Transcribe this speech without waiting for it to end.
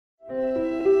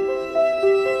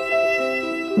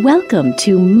Welcome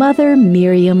to Mother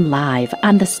Miriam Live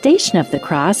on the Station of the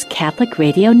Cross Catholic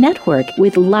Radio Network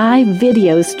with live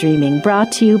video streaming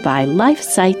brought to you by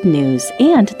LifeSite News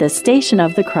and the Station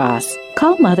of the Cross.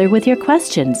 Call Mother with your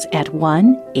questions at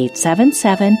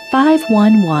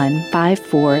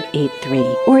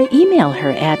 1-877-511-5483 or email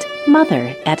her at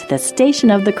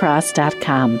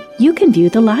mother@thestationofthecross.com. You can view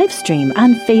the live stream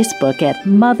on Facebook at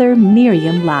Mother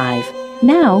Miriam Live.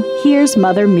 Now, here's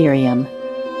Mother Miriam.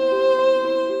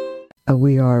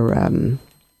 We are,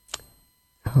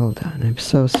 hold on, I'm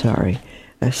so sorry.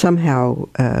 Somehow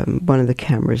one of the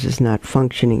cameras is not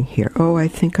functioning here. Oh, I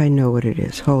think I know what it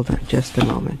is. Hold on just a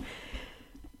moment.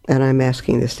 And I'm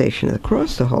asking the Station of the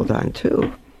Cross to hold on,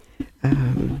 too.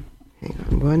 Hang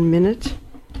on 1 minute.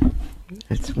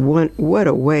 What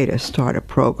a way to start a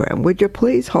program. Would you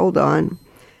please hold on?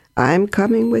 I'm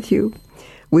coming with you.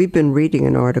 We've been reading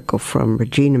an article from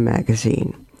Regina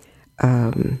Magazine.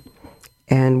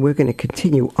 And we're going to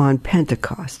continue on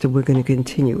Pentecost, and we're going to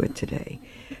continue it today.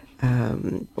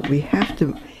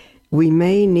 We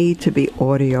may need to be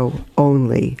audio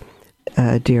only,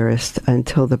 dearest,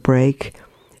 until the break,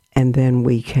 and then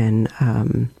we can,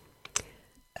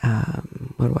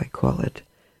 what do I call it?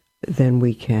 Then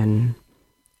we can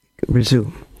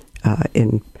resume.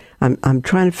 I'm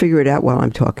trying to figure it out while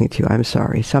I'm talking to you. I'm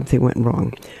sorry, something went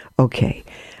wrong. Okay.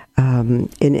 In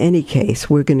any case,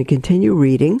 we're going to continue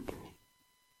reading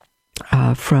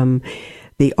from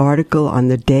the article on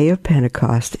the day of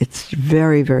Pentecost. It's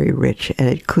very, very rich, and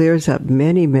it clears up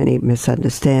many, many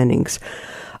misunderstandings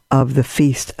of the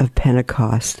Feast of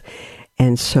Pentecost.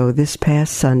 And so this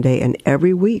past Sunday and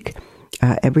every week,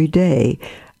 every day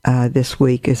this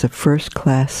week is a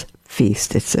first-class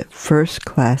feast. It's a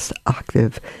first-class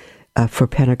octave for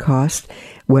Pentecost.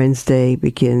 Wednesday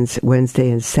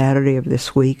and Saturday of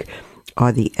this week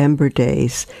are the Ember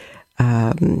Days,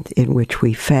 in which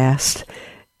we fast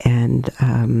and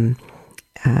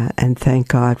thank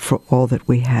God for all that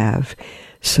we have.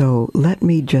 So let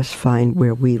me just find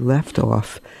where we left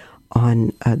off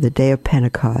on the day of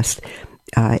Pentecost.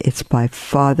 It's by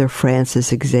Father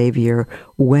Francis Xavier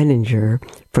Weninger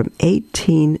from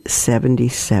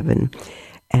 1877,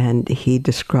 and he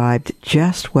described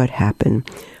just what happened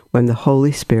when the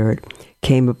Holy Spirit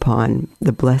came upon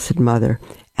the Blessed Mother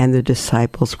and the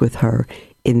disciples with her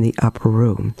in the upper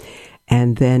room.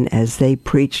 And then as they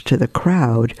preached to the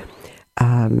crowd,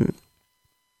 the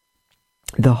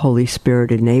Holy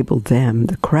Spirit enabled them,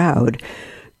 the crowd,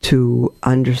 to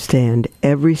understand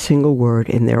every single word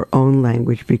in their own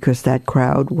language, because that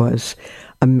crowd was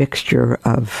a mixture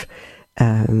of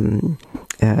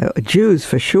Jews,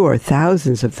 for sure,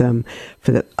 thousands of them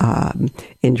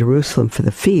in Jerusalem for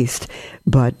the feast,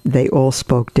 but they all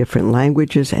spoke different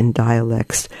languages and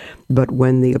dialects. But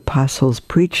when the apostles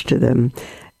preached to them,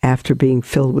 after being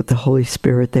filled with the Holy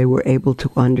Spirit, they were able to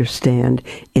understand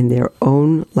in their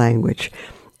own language.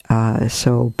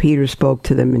 So Peter spoke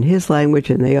to them in his language,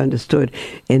 and they understood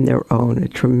in their own. A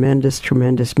tremendous,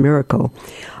 tremendous miracle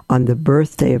on the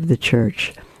birthday of the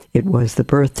church. It was the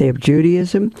birthday of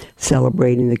Judaism,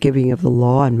 celebrating the giving of the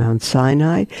law on Mount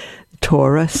Sinai,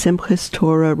 Torah, Simchas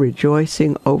Torah,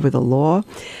 rejoicing over the law,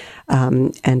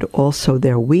 and also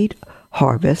their wheat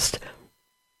harvest,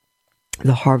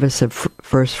 the harvest of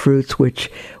first fruits,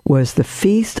 which was the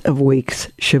Feast of Weeks,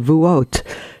 Shavuot,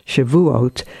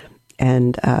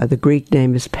 and the Greek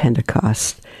name is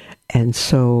Pentecost. And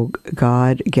so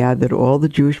God gathered all the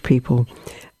Jewish people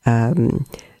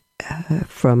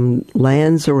from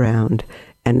lands around,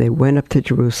 and they went up to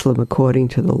Jerusalem according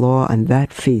to the law on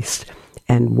that feast.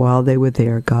 And while they were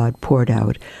there, God poured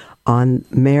out on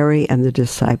Mary and the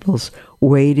disciples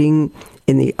waiting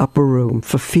in the upper room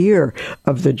for fear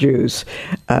of the Jews,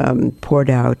 poured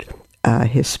out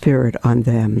his Spirit on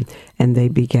them, and they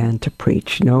began to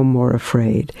preach, no more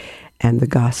afraid. And the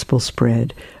gospel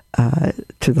spread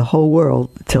to the whole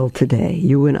world till today.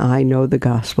 You and I know the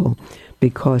gospel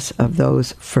because of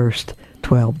those first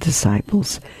 12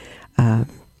 disciples and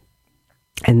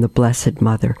the Blessed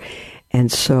Mother.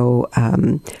 And so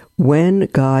when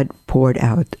God poured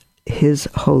out his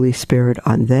Holy Spirit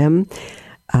on them,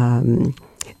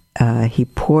 he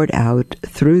poured out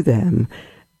through them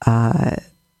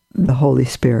the Holy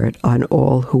Spirit on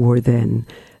all who were then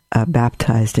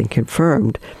baptized and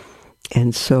confirmed.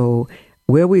 And so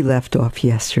where we left off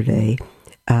yesterday,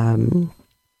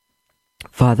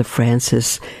 Father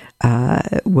Francis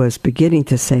was beginning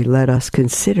to say, let us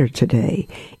consider today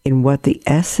in what the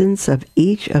essence of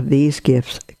each of these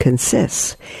gifts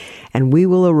consists, and we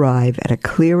will arrive at a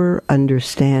clearer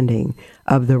understanding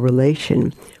of the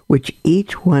relation which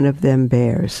each one of them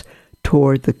bears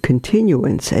toward the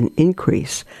continuance and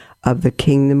increase of the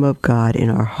kingdom of God in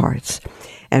our hearts.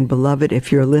 And beloved,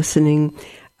 if you're listening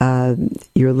to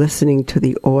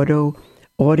the audio.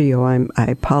 I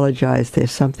apologize.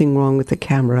 There's something wrong with the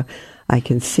camera. I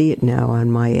can see it now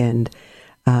on my end.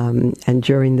 And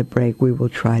during the break, we will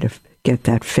try to get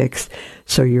that fixed.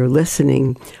 So you're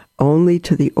listening only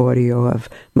to the audio of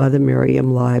Mother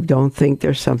Miriam Live. Don't think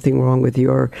there's something wrong with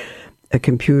your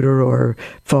computer or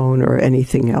phone or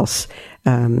anything else.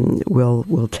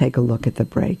 We'll take a look at the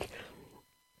break.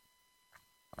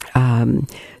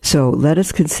 So let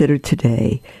us consider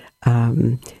today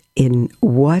in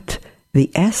what the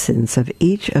essence of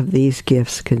each of these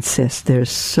gifts consists. There's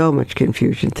so much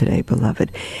confusion today,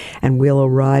 beloved, and we'll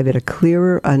arrive at a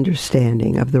clearer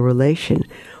understanding of the relation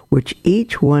which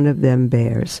each one of them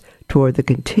bears toward the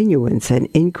continuance and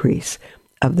increase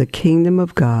of the kingdom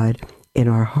of God in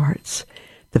our hearts.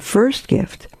 The first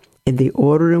gift, in the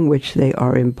order in which they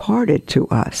are imparted to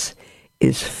us,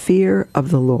 is fear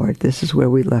of the Lord. This is where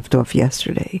we left off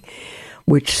yesterday,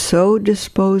 which so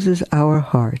disposes our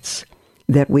hearts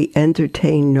that we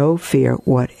entertain no fear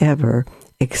whatever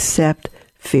except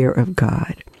fear of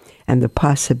God and the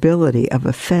possibility of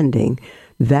offending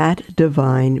that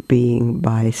divine being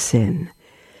by sin.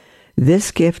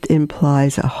 This gift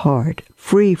implies a heart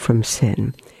free from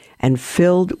sin and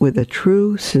filled with a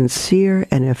true, sincere,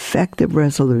 and effective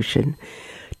resolution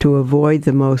to avoid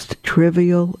the most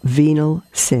trivial venial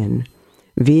sin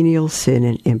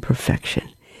and imperfection.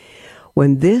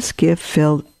 When this gift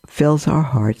fills our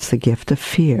hearts, the gift of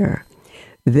fear,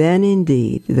 then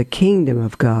indeed the kingdom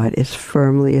of God is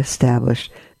firmly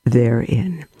established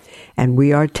therein, and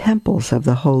we are temples of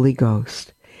the Holy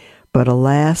Ghost. But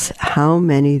alas, how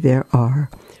many there are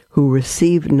who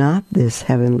receive not this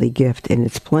heavenly gift in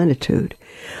its plenitude,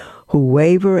 who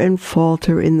waver and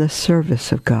falter in the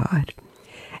service of God,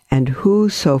 and who,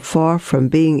 so far from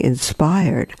being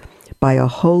inspired by a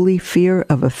holy fear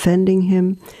of offending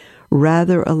him,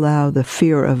 rather allow the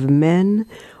fear of men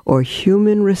or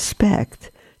human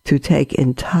respect to take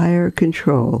entire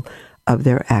control of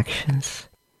their actions.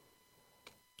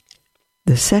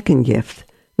 The second gift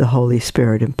the Holy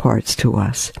Spirit imparts to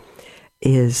us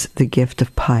is the gift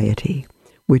of piety,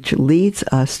 which leads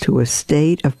us to a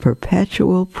state of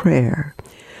perpetual prayer,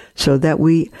 so that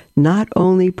we not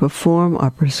only perform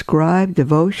our prescribed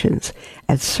devotions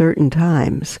at certain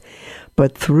times,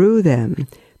 but through them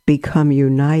become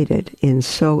united in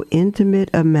so intimate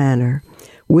a manner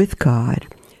with God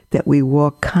that we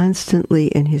walk constantly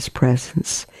in his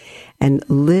presence and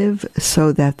live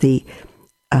so that the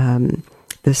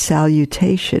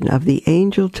salutation of the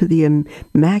angel to the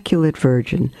Immaculate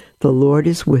Virgin, "The Lord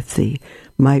is with thee,"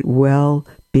 might well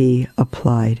be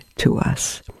applied to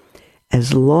us.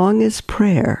 As long as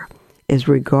prayer is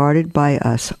regarded by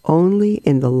us only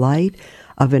in the light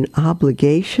of an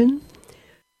obligation,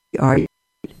 we are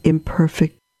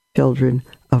imperfect children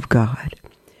of God.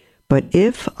 But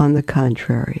if, on the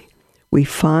contrary, we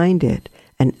find it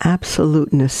an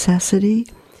absolute necessity,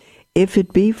 if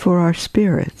it be for our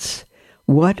spirits,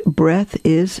 what breath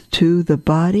is to the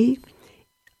body,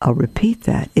 I'll repeat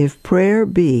that, if prayer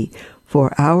be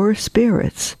for our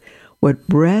spirits, what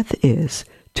breath is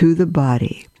to the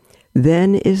body,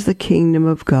 then is the kingdom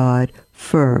of God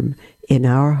firm in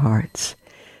our hearts.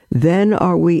 Then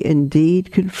are we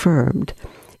indeed confirmed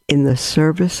in the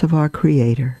service of our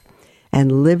Creator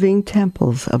and living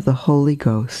temples of the Holy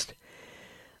Ghost.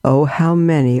 Oh, how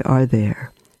many are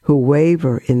there who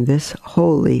waver in this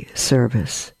holy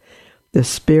service! The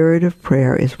spirit of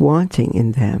prayer is wanting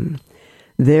in them.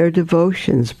 Their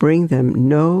devotions bring them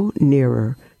no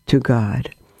nearer to God,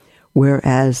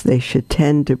 whereas they should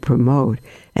tend to promote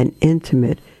an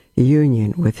intimate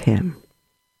union with him.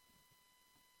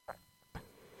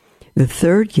 The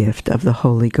third gift of the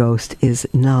Holy Ghost is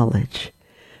knowledge,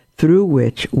 through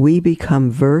which we become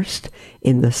versed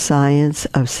in the science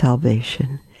of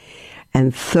salvation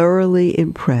and thoroughly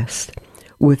impressed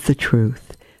with the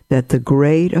truth that the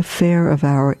great affair of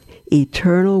our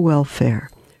eternal welfare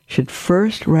should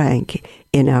first rank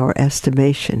in our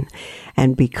estimation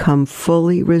and become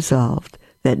fully resolved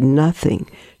that nothing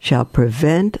shall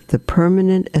prevent the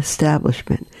permanent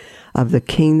establishment of the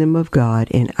kingdom of God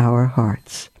in our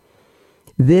hearts.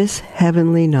 This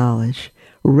heavenly knowledge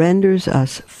renders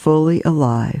us fully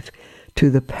alive to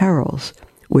the perils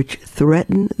which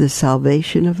threaten the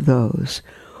salvation of those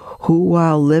who,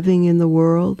 while living in the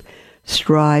world,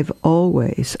 strive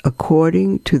always,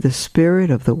 according to the spirit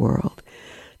of the world,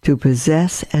 to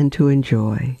possess and to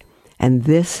enjoy, and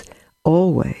this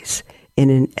always in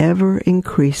an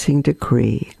ever-increasing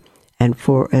decree, and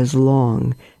for as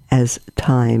long a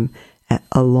time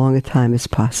as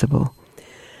possible.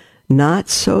 Not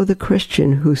so the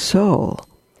Christian whose soul,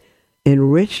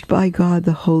 enriched by God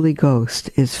the Holy Ghost,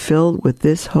 is filled with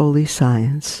this holy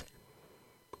science.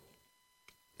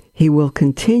 He will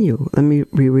continue, let me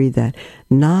reread that.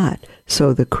 Not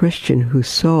so the Christian whose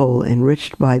soul,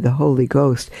 enriched by the Holy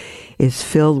Ghost, is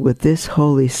filled with this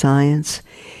holy science.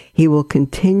 He will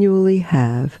continually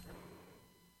have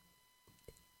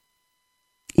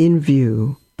in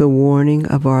view the warning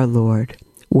of our Lord,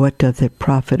 what doth it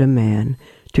profit a man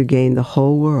to gain the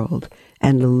whole world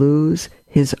and to lose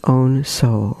his own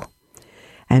soul?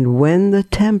 And when the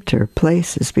tempter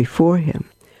places before him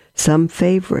some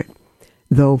favorite,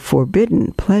 though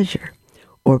forbidden pleasure,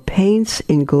 or paints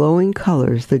in glowing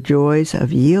colors the joys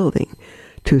of yielding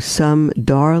to some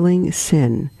darling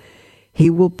sin, he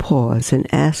will pause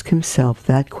and ask himself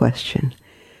that question: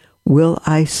 will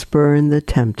I spurn the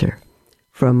tempter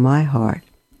from my heart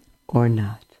or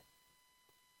not?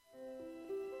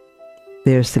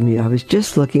 There's the music. I was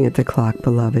just looking at the clock,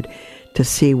 beloved, to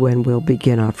see when we'll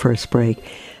begin our first break.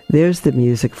 There's the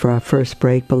music for our first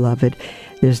break, beloved.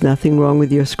 There's nothing wrong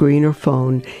with your screen or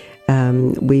phone.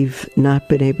 We've not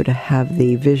been able to have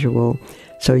the visual,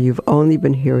 so you've only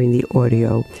been hearing the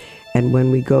audio. And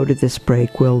when we go to this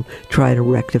break, we'll try to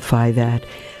rectify that.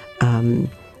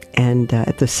 And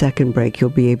at the second break, you'll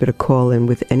be able to call in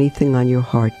with anything on your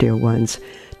heart, dear ones.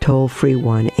 Toll-free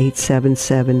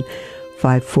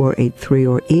 1-877-5483,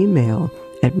 or email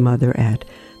at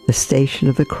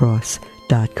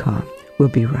mother@thestationofthecross.com. We'll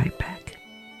be right back.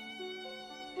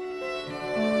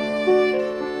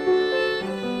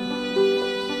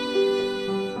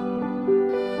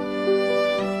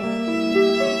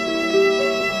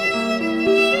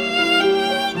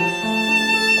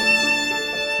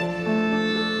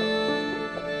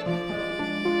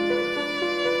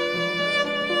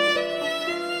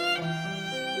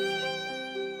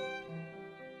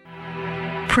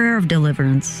 Prayer of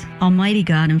Deliverance. Almighty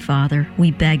God and Father,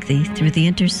 we beg Thee, through the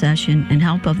intercession and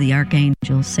help of the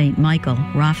archangels, Saint Michael,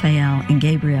 Raphael, and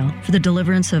Gabriel, for the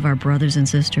deliverance of our brothers and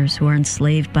sisters who are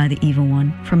enslaved by the evil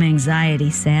one, from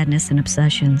anxiety, sadness, and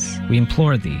obsessions. We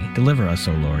implore Thee, deliver us,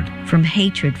 O Lord. From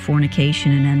hatred,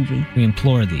 fornication, and envy. We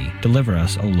implore Thee, deliver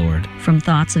us, O Lord. From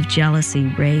thoughts of jealousy,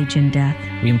 rage, and death.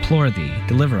 We implore Thee,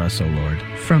 deliver us, O Lord.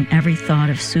 From every thought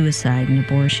of suicide and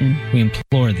abortion. We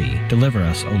implore Thee, deliver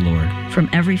us, O Lord. From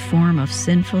every form of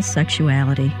sinful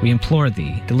sexuality. We implore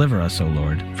Thee, deliver us, O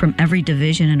Lord. From every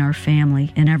division in our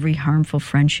family and every harmful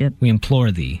friendship. We implore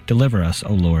Thee, deliver us,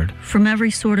 O Lord. From every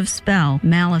sort of spell,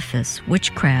 malefice,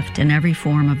 witchcraft, and every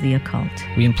form of the occult.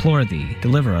 We implore Thee,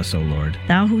 deliver us, O Lord.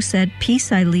 Thou who said,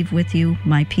 "Peace I leave with you,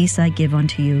 my peace I give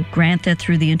unto you," grant that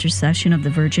through the intercession of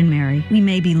the Virgin Mary, we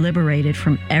may be liberated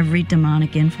from every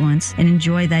demonic influence and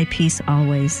enjoy Thy peace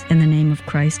always. In the name of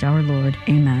Christ our Lord.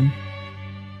 Amen.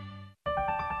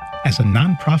 As a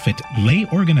non-profit lay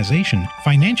organization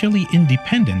financially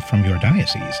independent from your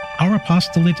diocese, our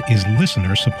apostolate is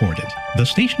listener-supported. The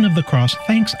Station of the Cross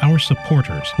thanks our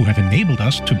supporters who have enabled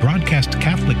us to broadcast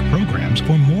Catholic programs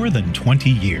for more than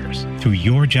 20 years. Through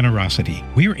your generosity,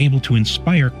 we are able to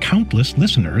inspire countless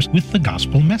listeners with the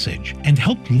gospel message and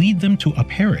help lead them to a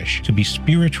parish to be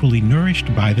spiritually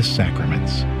nourished by the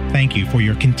sacraments. Thank you for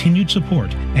your continued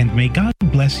support, and may God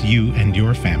bless you and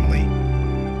your family.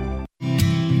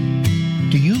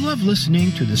 Do you love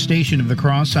listening to the Station of the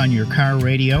Cross on your car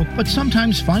radio, but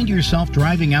sometimes find yourself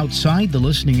driving outside the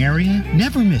listening area?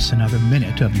 Never miss another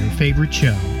minute of your favorite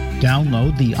show.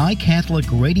 Download the iCatholic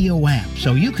Radio app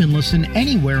so you can listen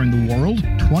anywhere in the world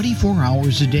 24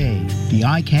 hours a day. The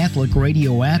iCatholic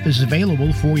Radio app is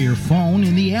available for your phone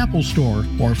in the Apple Store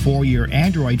or for your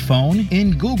Android phone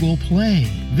in Google Play.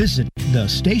 Visit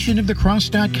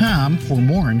thestationofthecross.com for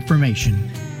more information.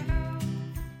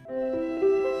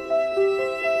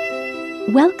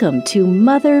 Welcome to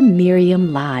Mother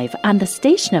Miriam Live on the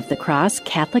Station of the Cross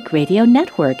Catholic Radio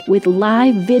Network, with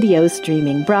live video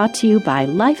streaming brought to you by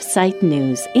LifeSite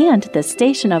News and the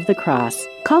Station of the Cross.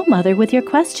 Call Mother with your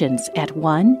questions at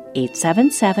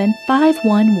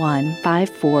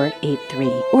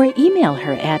 1-877-511-5483 or email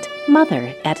her at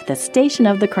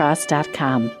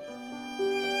mother@thestationofthecross.com.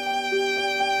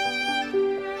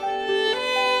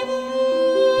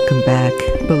 Welcome back,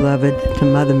 beloved, to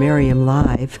Mother Miriam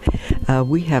Live.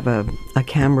 We have a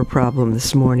camera problem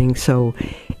this morning, so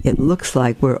it looks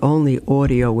like we're only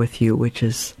audio with you,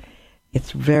 it's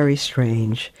very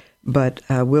strange, but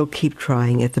we'll keep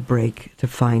trying at the break to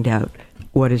find out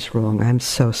what is wrong. I'm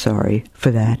so sorry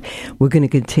for that. We're going to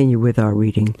continue with our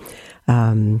reading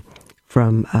from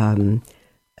on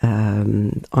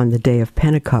the day of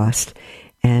Pentecost,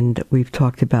 and we've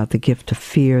talked about the gift of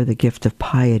fear, the gift of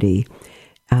piety,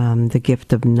 the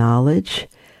gift of knowledge,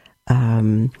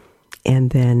 And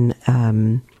then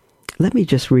let me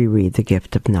just reread the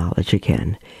gift of knowledge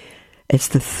again. It's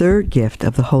the third gift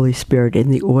of the Holy Spirit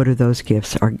in the order those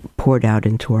gifts are poured out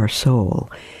into our soul.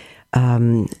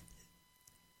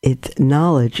 It's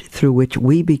knowledge through which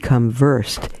we become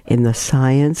versed in the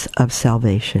science of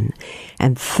salvation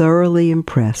and thoroughly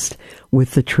impressed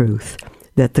with the truth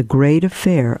that the great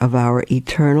affair of our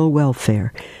eternal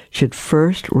welfare should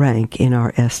first rank in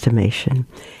our estimation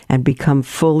and become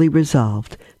fully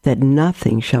resolved that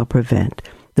nothing shall prevent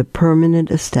the permanent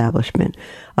establishment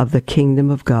of the kingdom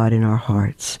of God in our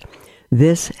hearts.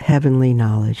 This heavenly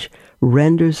knowledge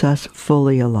renders us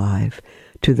fully alive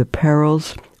to the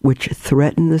perils which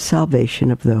threaten the salvation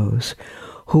of those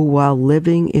who, while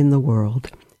living in the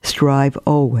world, strive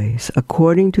always,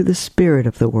 according to the spirit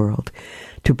of the world,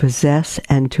 to possess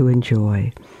and to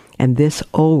enjoy, and this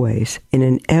always in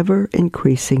an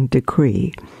ever-increasing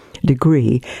degree,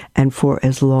 and for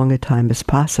as long a time as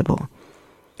possible.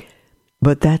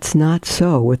 But that's not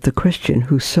so with the Christian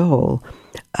whose soul,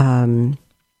 let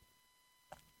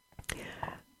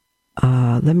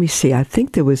me see, I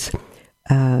think there was,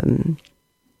 not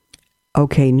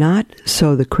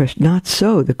so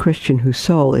the Christian whose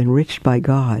soul, enriched by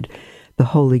God, the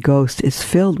Holy Ghost, is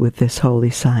filled with this holy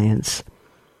science.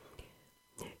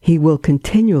 He will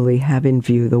continually have in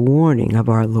view the warning of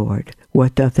our Lord,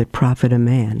 "What doth it profit a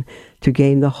man to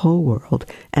gain the whole world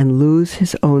and lose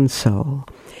his own soul?"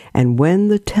 And when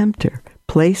the tempter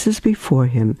places before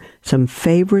him some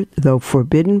favorite though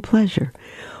forbidden pleasure,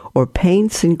 or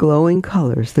paints in glowing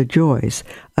colors the joys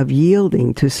of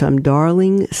yielding to some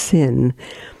darling sin,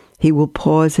 he will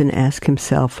pause and ask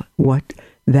himself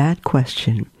that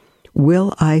question: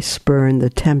 will I spurn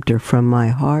the tempter from my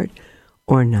heart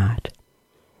or not?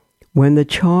 When the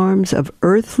charms of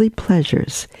earthly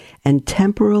pleasures and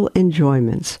temporal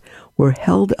enjoyments were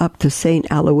held up to St.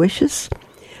 Aloysius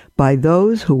by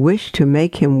those who wished to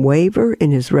make him waver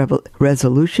in his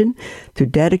resolution to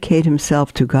dedicate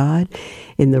himself to God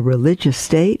in the religious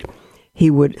state,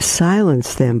 he would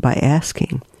silence them by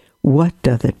asking, "What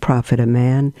doth it profit a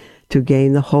man to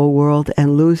gain the whole world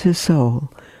and lose his soul?"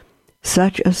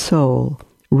 Such a soul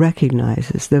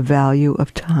recognizes the value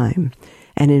of time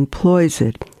and employs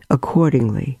it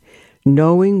accordingly,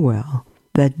 knowing well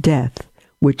that death,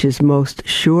 which is most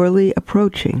surely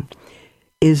approaching,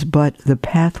 is but the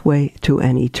pathway to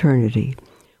an eternity,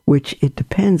 which it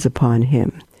depends upon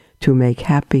him to make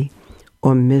happy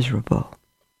or miserable.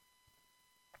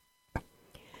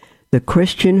 The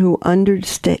Christian who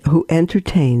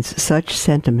entertains such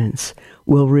sentiments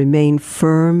will remain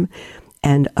firm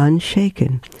and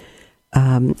unshaken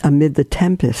amid the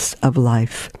tempests of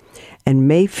life, and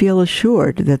may feel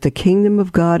assured that the kingdom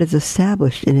of God is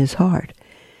established in his heart.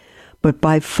 But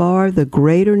by far the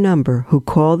greater number who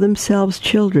call themselves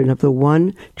children of the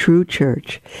one true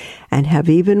church and have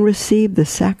even received the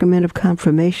sacrament of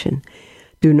confirmation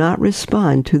do not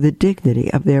respond to the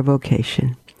dignity of their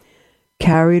vocation.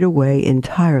 Carried away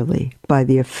entirely by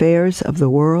the affairs of the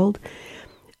world,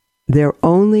 their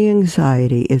only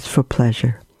anxiety is for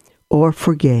pleasure or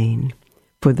for gain,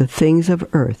 for the things of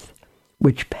earth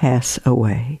which pass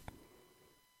away.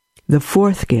 The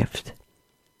fourth gift,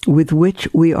 with which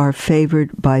we are favored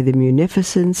by the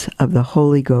munificence of the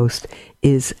Holy Ghost,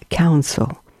 is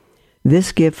counsel.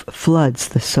 This gift floods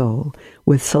the soul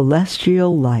with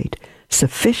celestial light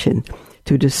sufficient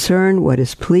to discern what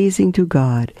is pleasing to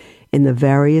God in the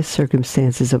various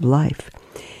circumstances of life.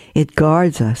 It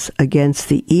guards us against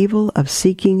the evil of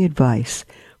seeking advice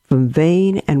from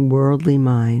vain and worldly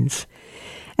minds,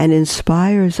 and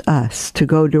inspires us to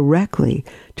go directly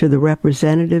to the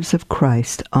representatives of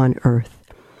Christ on earth.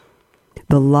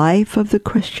 The life of the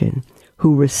Christian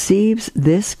who receives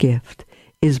this gift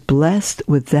is blessed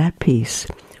with that peace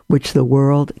which the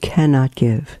world cannot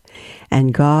give,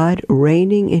 and God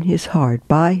reigning in his heart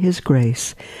by his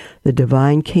grace, the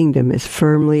divine kingdom is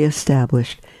firmly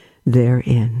established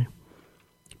therein.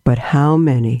 But how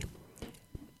many,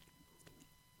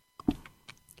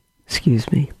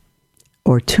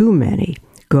 or too many,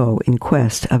 go in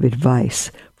quest of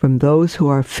advice from those who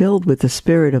are filled with the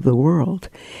spirit of the world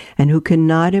and who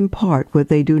cannot impart what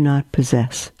they do not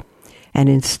possess. And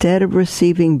instead of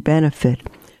receiving benefit,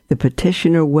 the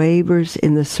petitioner wavers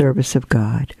in the service of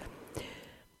God.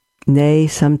 Nay,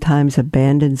 sometimes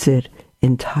abandons it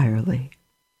entirely.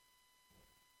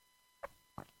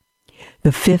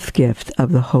 The fifth gift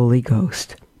of the Holy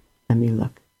Ghost. Let me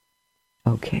look.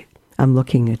 Okay, I'm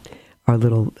looking at our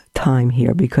little time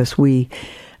here because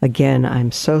again,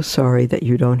 I'm so sorry that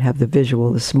you don't have the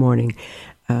visual this morning.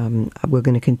 We're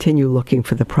going to continue looking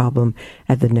for the problem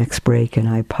at the next break, and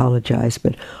I apologize,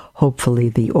 but hopefully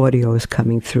the audio is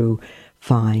coming through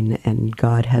fine, and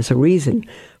God has a reason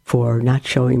for not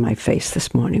showing my face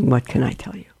this morning. What can I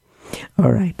tell you?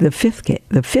 All right, the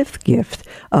fifth gift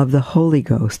of the Holy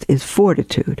Ghost is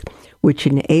fortitude, which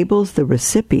enables the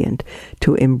recipient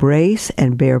to embrace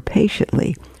and bear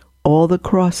patiently all the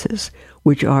crosses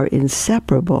which are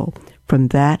inseparable from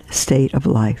that state of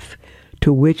life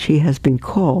to which he has been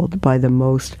called by the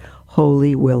most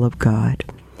holy will of God,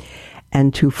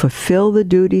 and to fulfill the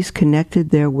duties connected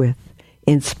therewith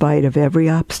in spite of every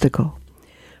obstacle.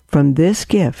 From this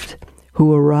gift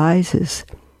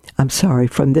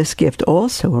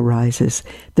also arises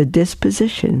the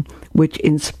disposition which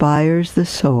inspires the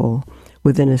soul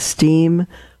with an esteem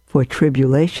for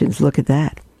tribulations. Look at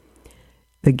that.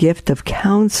 The gift of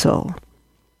counsel.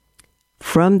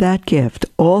 From that gift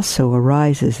also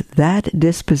arises that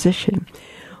disposition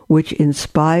which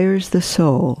inspires the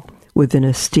soul with an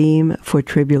esteem for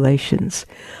tribulations,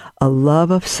 a love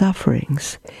of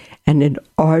sufferings, and an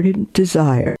ardent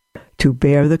desire to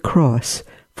bear the cross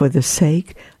for the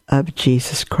sake of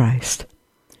Jesus Christ.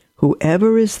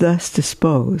 Whoever is thus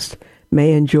disposed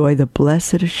may enjoy the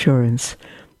blessed assurance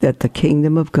that the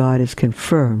kingdom of God is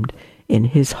confirmed in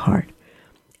his heart,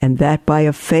 and that by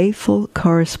a faithful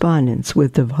correspondence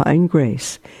with divine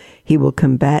grace, he will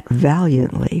combat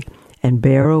valiantly and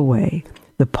bear away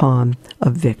the palm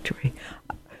of victory.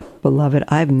 Beloved,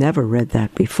 I've never read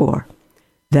that before.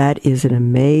 That is an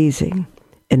amazing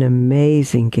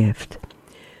gift.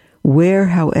 Where,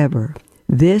 however,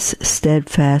 this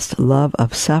steadfast love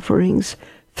of sufferings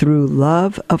through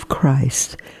love of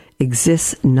Christ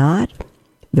exists not,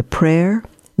 the prayer,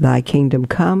 thy kingdom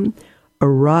come,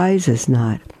 arises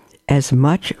not as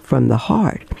much from the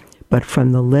heart, but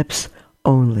from the lips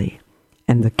only,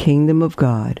 and the kingdom of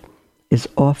God is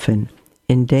often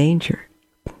in danger.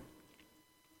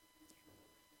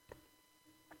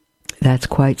 That's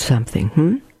quite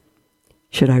something,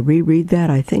 Should I reread that?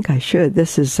 I think I should.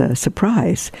 This is a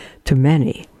surprise to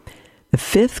many. The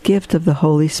fifth gift of the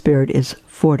Holy Spirit is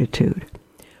fortitude,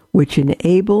 which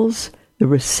enables the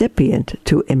recipient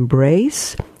to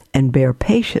embrace and bear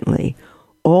patiently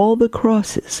all the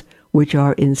crosses which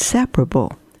are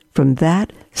inseparable from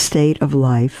that state of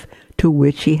life to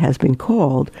which he has been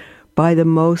called by the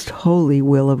most holy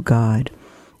will of God,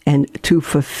 and to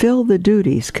fulfill the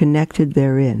duties connected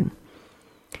therein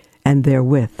and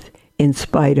therewith, in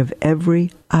spite of every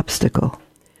obstacle.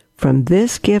 From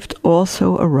this gift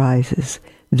also arises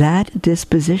that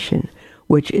disposition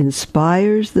which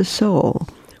inspires the soul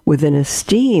with an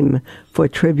esteem for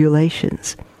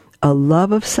tribulations, a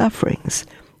love of sufferings,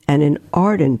 and an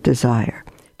ardent desire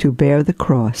to bear the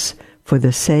cross for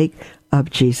the sake of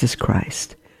Jesus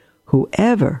Christ.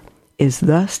 Whoever is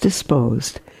thus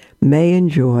disposed may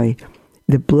enjoy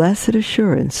the blessed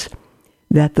assurance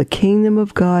that the kingdom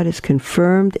of God is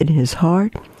confirmed in his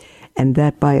heart, and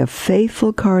that by a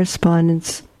faithful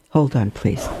correspondence... Hold on,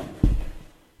 please.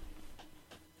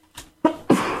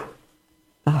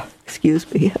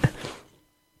 Excuse me.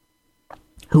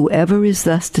 Whoever is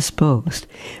thus disposed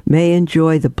may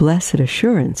enjoy the blessed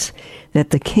assurance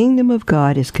that the kingdom of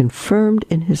God is confirmed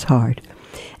in his heart,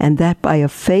 and that by a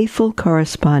faithful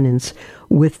correspondence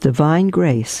with divine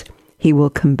grace, he will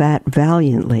combat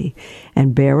valiantly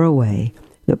and bear away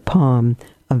the palm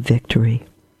of victory.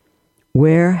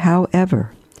 Where,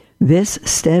 however, this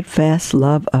steadfast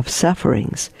love of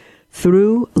sufferings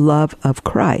through love of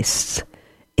Christ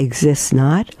exists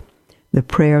not, the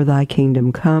prayer, thy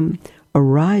kingdom come,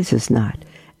 arises not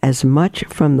as much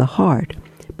from the heart,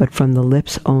 but from the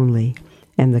lips only,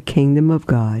 and the kingdom of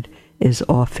God is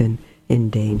often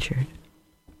endangered.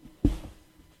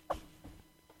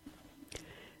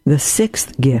 The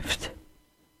sixth gift.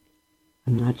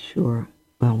 I'm not sure.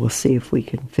 Well, we'll see if we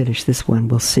can finish this one.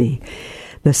 We'll see.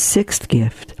 The sixth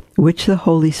gift, which the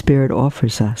Holy Spirit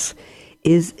offers us,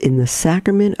 is in the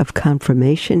sacrament of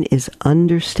confirmation, is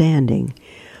understanding,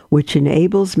 which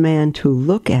enables man to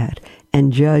look at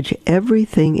and judge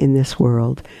everything in this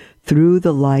world through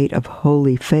the light of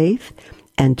holy faith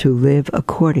and to live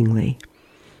accordingly.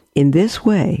 In this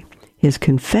way, his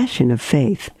confession of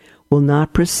faith will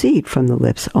not proceed from the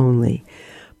lips only,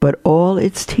 but all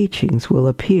its teachings will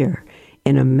appear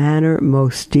in a manner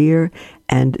most dear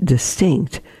and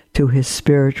distinct to his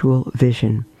spiritual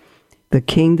vision. The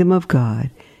kingdom of God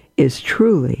is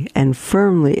truly and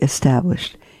firmly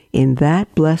established in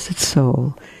that blessed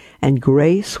soul, and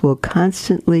grace will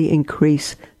constantly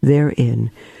increase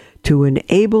therein to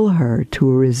enable her to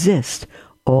resist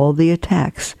all the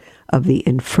attacks of the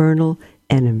infernal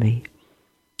enemy.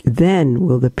 Then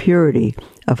will the purity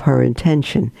of her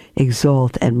intention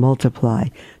exalt and multiply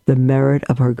the merit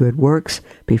of our good works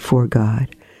before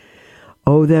God.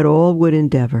 Oh, that all would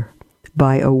endeavor,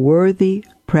 by a worthy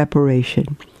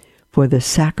preparation for the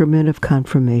sacrament of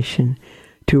confirmation,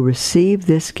 to receive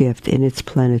this gift in its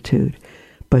plenitude,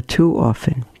 but too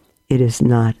often it is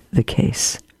not the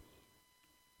case.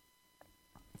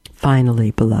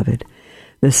 Finally, beloved,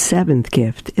 the seventh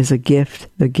gift is the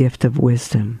gift of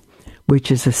wisdom,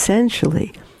 which is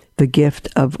essentially the gift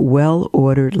of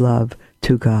well-ordered love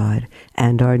to God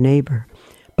and our neighbor,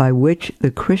 by which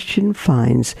the Christian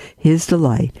finds his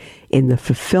delight in the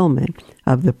fulfillment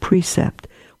of the precept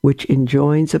which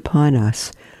enjoins upon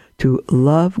us to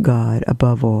love God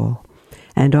above all,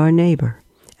 and our neighbor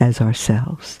as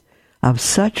ourselves. Of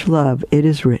such love it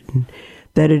is written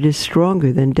that it is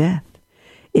stronger than death.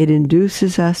 It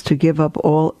induces us to give up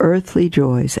all earthly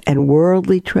joys and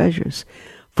worldly treasures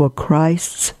for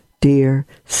Christ's dear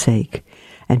sake,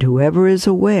 and whoever is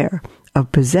aware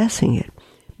of possessing it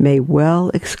may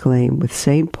well exclaim with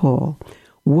St. Paul,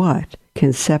 "What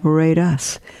can separate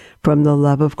us from the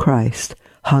love of Christ?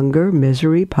 Hunger,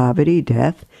 misery, poverty,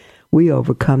 death? We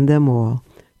overcome them all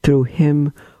through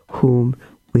him whom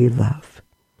we love."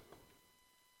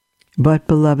 But,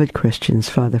 beloved Christians,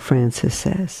 Father Francis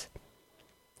says,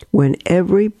 when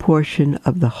every portion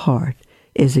of the heart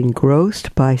is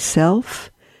engrossed by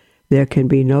self, there can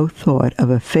be no thought of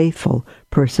a faithful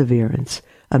perseverance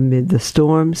amid the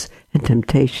storms and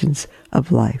temptations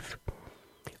of life.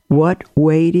 What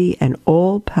weighty and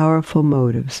all-powerful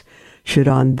motives should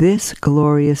on this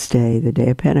glorious day, the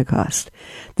day of Pentecost,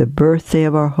 the birthday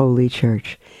of our Holy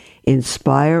Church,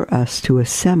 inspire us to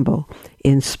assemble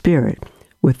in spirit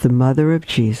with the Mother of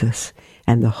Jesus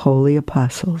and the holy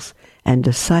apostles and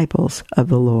disciples of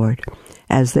the Lord,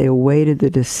 as they awaited the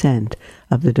descent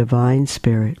of the divine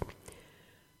Spirit.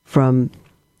 From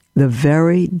the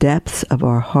very depths of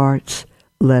our hearts,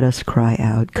 let us cry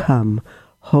out, "Come,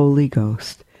 Holy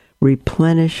Ghost,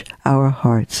 replenish our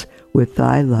hearts with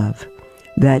thy love,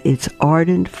 that its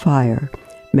ardent fire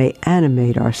may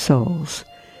animate our souls.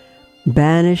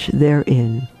 Banish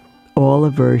therein all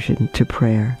aversion to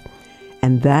prayer,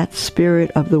 and that spirit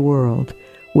of the world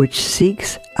which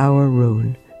seeks our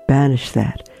ruin, banish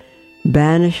that.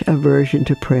 Banish aversion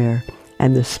to prayer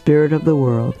and the spirit of the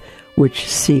world which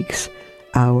seeks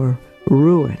our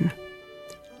ruin."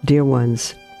 Dear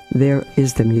ones, there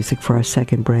is the music for our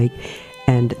second break,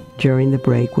 and during the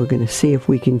break we're going to see if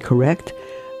we can correct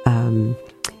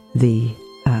the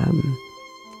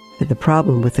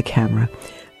problem with the camera.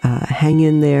 Hang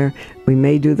in there. We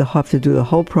may have to do the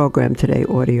whole program today,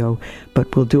 audio,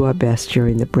 but we'll do our best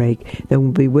during the break. Then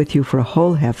we'll be with you for a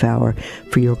whole half hour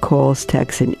for your calls,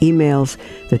 texts, and emails.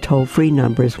 The toll-free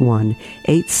number is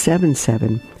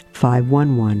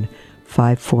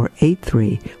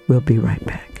 1-877-511-5483. We'll be right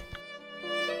back.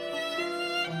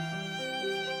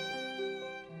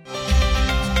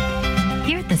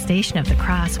 The Station of the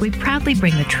Cross, we proudly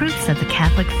bring the truths of the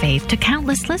Catholic faith to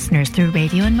countless listeners through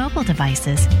radio and mobile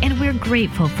devices, and we're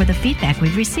grateful for the feedback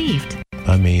we've received.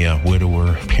 I'm a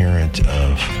widower, parent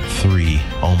of 3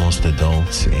 almost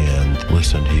adults, and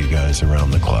listen to you guys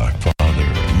around the clock. Father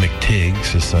McTigg,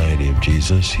 Society of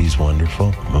Jesus, he's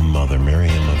wonderful. Mother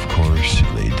Miriam, of course,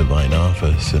 the Divine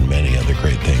Office, and many other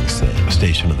great things that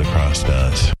Station of the Cross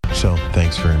does. So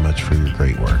thanks very much for your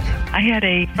great work. I had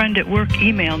a friend at work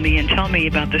email me and tell me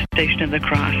about the Station of the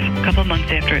Cross a couple months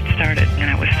after it started,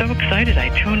 and I was so excited. I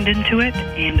tuned into it,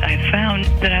 and I found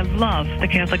that I love the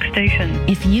Catholic station.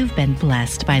 If you've been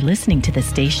blessed by listening to the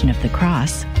Station of the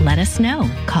Cross, let us know.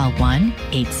 Call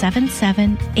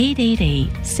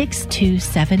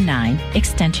 1-877-888-6279,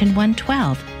 extension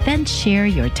 112. Then share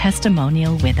your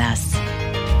testimonial with us.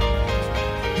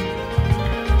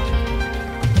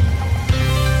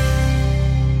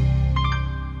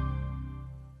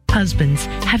 Husbands,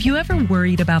 have you ever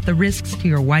worried about the risks to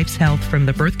your wife's health from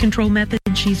the birth control method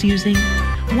she's using?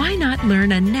 Why not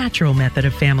learn a natural method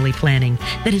of family planning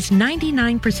that is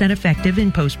 99% effective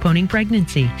in postponing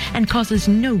pregnancy and causes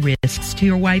no risks to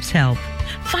your wife's health?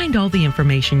 Find all the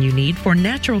information you need for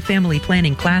natural family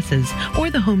planning classes or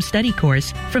the home study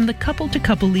course from the Couple to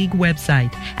Couple League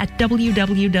website at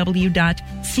www.ccli.org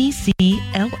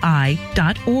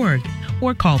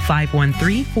or call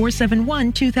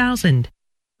 513-471-2000.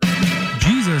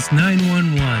 Jesus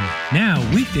 911, now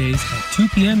weekdays at 2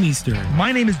 p.m. Eastern.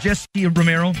 My name is Jesse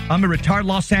Romero. I'm a retired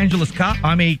Los Angeles cop.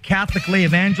 I'm a Catholic lay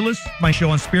evangelist. My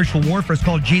show on spiritual warfare is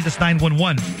called Jesus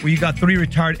 911, where you got 3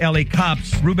 retired LA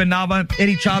cops, Ruben Nava,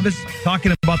 Eddie Chavez,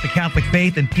 talking about the Catholic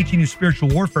faith and teaching you spiritual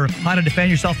warfare, how to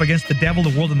defend yourself against the devil,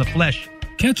 the world, and the flesh.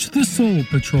 Catch the Soul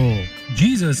Patrol,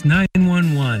 Jesus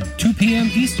 911, 2 p.m.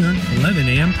 Eastern, 11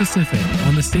 a.m. Pacific,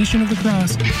 on the Station of the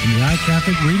Cross and the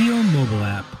iCatholic Radio mobile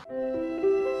app.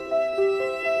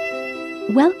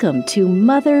 Welcome to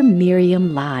Mother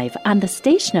Miriam Live on the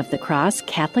Station of the Cross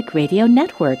Catholic Radio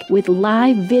Network with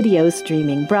live video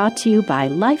streaming brought to you by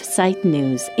LifeSite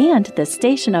News and the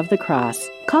Station of the Cross.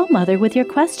 Call Mother with your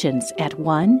questions at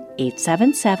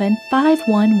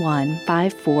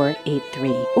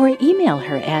 1-877-511-5483 or email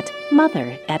her at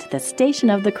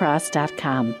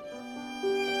mother@thestationofthecross.com.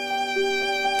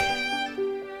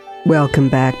 Welcome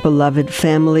back, beloved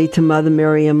family, to Mother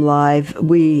Miriam Live.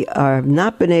 We have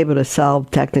not been able to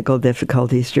solve technical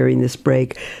difficulties during this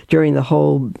break, during the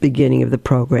whole beginning of the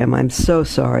program. I'm so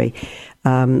sorry.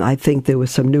 I think there was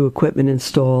some new equipment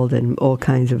installed and all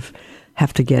kinds of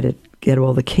have to get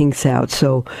all the kinks out.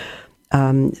 So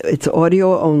it's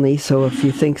audio only, so if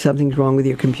you think something's wrong with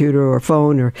your computer or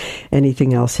phone or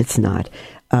anything else, it's not.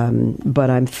 But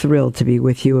I'm thrilled to be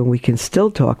with you, and we can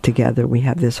still talk together. We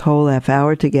have this whole half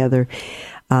hour together,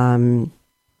 and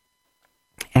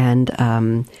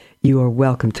you are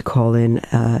welcome to call in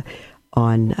to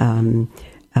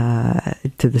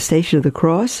the Station of the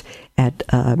Cross at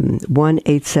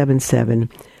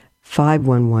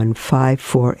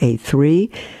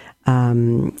 1-877-511-5483,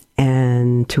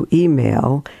 and to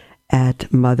email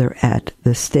at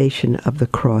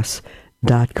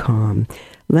mother@thestationofthecross.com.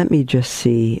 Let me just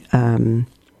see. I'm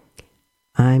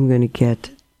going to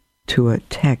get to a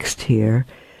text here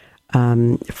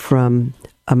from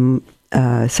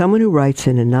someone who writes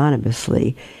in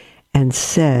anonymously and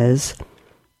says,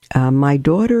 my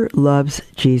daughter loves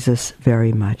Jesus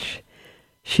very much.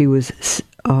 She was,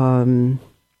 oh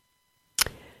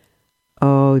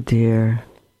dear.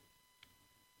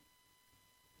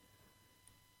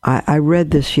 I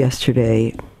read this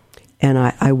yesterday, and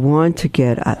I want to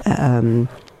get,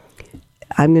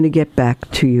 I'm going to get back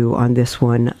to you on this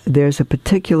one. There's a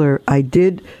particular, I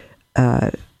did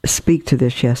speak to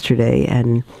this yesterday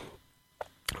and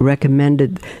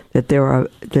recommended that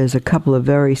there's a couple of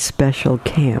very special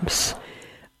camps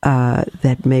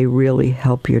that may really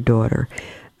help your daughter.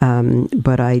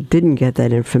 But I didn't get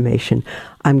that information.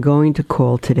 I'm going to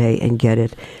call today and get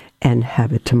it and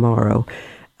have it tomorrow.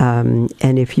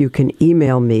 And if you can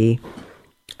email me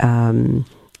at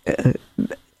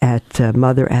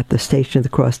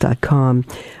mother@thestationofthecross.com,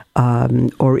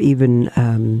 or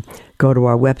even go to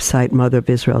our website,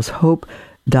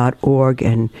 motherofisraelshope.org,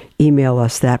 and email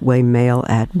us that way, mail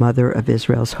at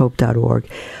motherofisraelshope.org.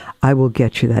 I will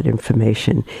get you that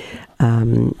information.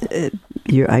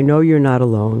 I know you're not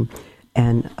alone.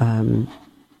 And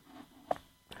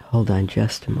hold on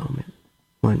just a moment.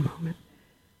 One moment.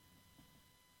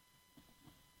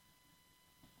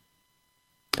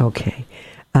 Okay.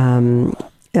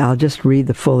 I'll just read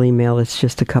the full email. It's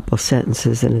just a couple of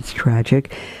sentences, and it's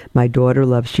tragic. My daughter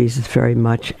loves Jesus very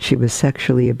much. She was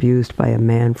sexually abused by a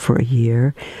man for a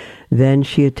year. Then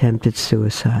she attempted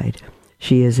suicide.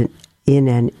 She is in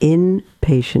an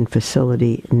inpatient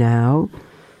facility now,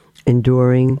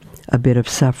 enduring a bit of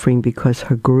suffering because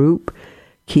her group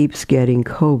keeps getting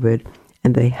COVID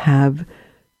and they have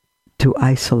to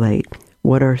isolate.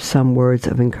 What are some words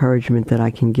of encouragement that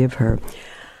I can give her?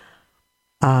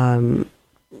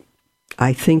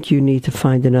 I think you need to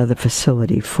find another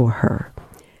facility for her.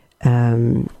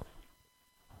 And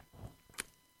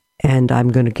I'm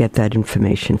going to get that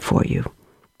information for you.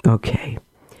 Okay.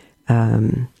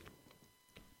 I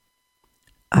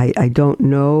don't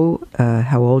know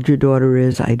how old your daughter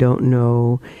is. I don't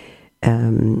know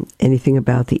anything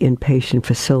about the inpatient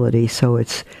facility. So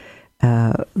it's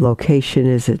location.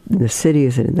 Is it in the city?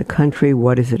 Is it in the country?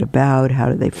 What is it about? How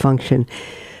do they function?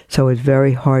 So it's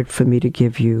very hard for me to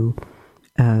give you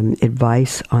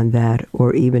advice on that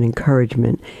or even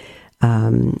encouragement.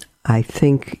 I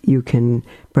think you can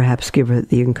perhaps give her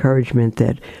the encouragement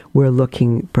that we're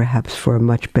looking perhaps for a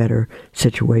much better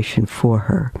situation for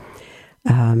her.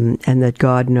 And that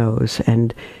God knows.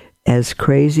 And as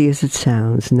crazy as it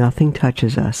sounds, nothing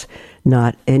touches us,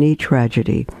 not any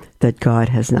tragedy that God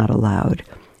has not allowed.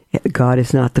 God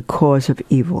is not the cause of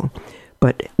evil,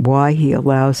 but why he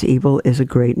allows evil is a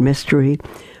great mystery.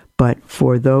 But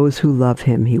for those who love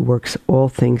him, he works all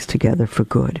things together for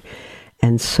good.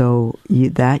 And so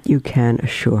that you can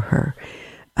assure her,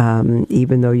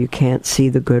 even though you can't see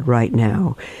the good right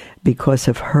now, because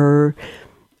of her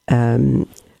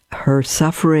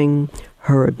suffering,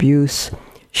 her abuse,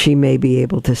 she may be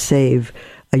able to save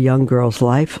a young girl's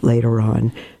life later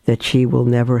on that she will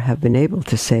never have been able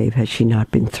to save had she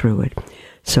not been through it.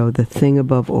 So the thing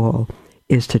above all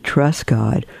is to trust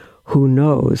God, who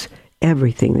knows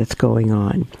everything that's going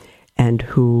on. and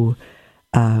who,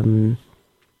 and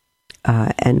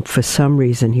for some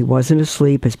reason, he wasn't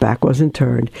asleep, his back wasn't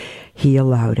turned, he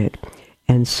allowed it.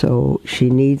 And so she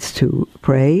needs to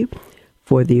pray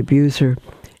for the abuser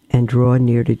and draw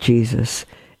near to Jesus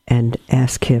and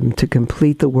ask him to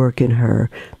complete the work in her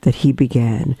that he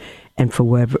began, and for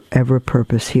whatever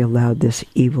purpose he allowed this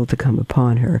evil to come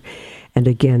upon her. And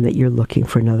again, that you're looking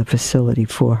for another facility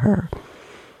for her.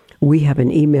 We have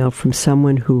an email from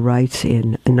someone who writes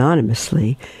in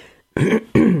anonymously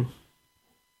and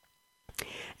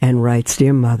writes,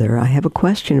 "Dear Mother, I have a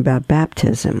question about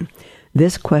baptism.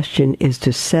 This question is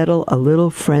to settle a little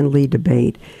friendly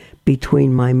debate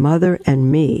between my mother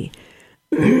and me.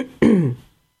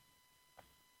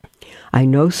 I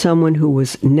know someone who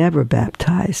was never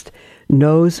baptized,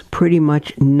 knows pretty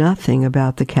much nothing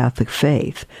about the Catholic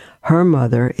faith. Her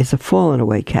mother is a fallen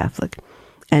away Catholic,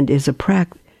 and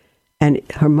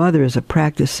her mother is a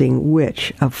practicing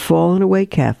witch, a fallen away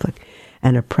Catholic,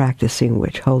 and a practicing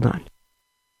witch." Hold on.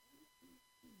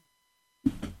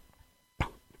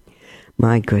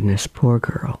 My goodness, poor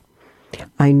girl.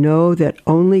 "I know that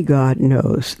only God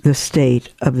knows the state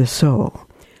of the soul,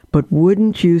 but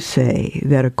wouldn't you say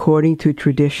that according to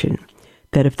tradition,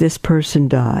 that if this person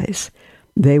dies,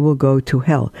 they will go to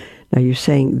hell?" Now you're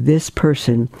saying this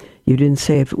person, you didn't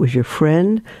say if it was your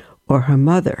friend or her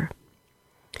mother,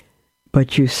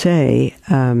 but you say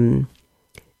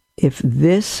if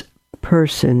this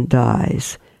person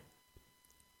dies,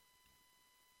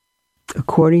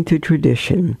 according to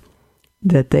tradition,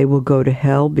 that they will go to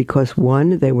hell because,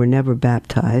 one, they were never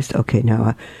baptized. Okay,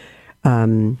 now,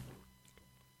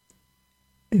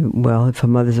 well, if a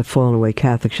mother's a fallen away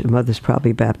Catholic, the mother's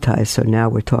probably baptized, so now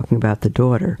we're talking about the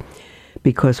daughter.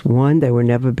 Because, one, they were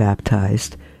never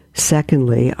baptized.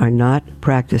 Secondly, are not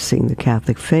practicing the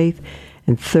Catholic faith.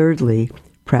 And thirdly,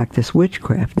 practice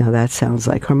witchcraft. Now, that sounds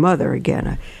like her mother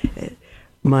again.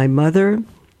 My mother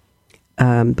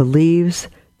believes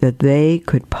that they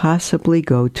could possibly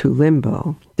go to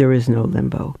limbo. There is no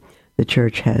limbo. The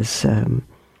church has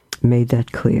made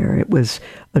that clear. It was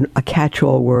a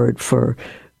catch-all word for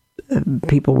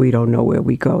people we don't know where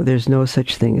we go. There's no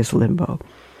such thing as limbo.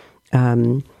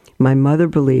 My mother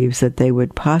believes that they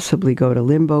would possibly go to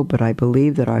limbo, but I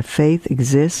believe that our faith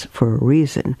exists for a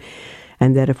reason,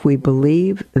 and that if we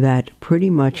believe that pretty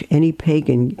much any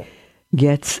pagan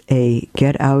gets a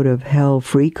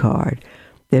get-out-of-hell-free card,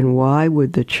 then why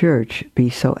would the church be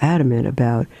so adamant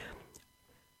about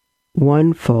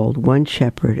one fold, one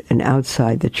shepherd, and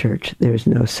outside the church there's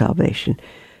no salvation?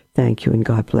 Thank you, and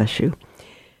God bless you.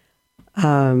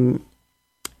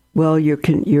 Well,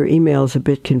 your email is a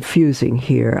bit confusing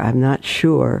here. I'm not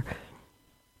sure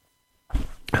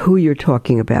who you're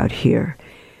talking about here.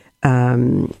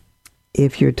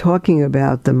 If you're talking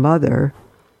about the mother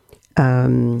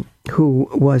who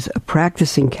was a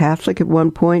practicing Catholic at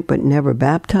one point but never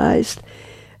baptized,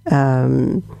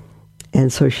 and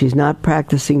so she's not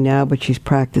practicing now, but she's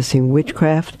practicing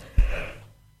witchcraft.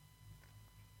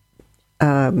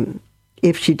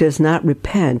 If she does not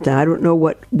repent, I don't know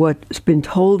what's been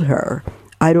told her.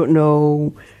 I don't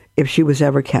know if she was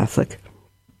ever Catholic.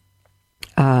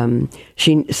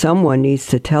 Someone needs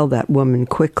to tell that woman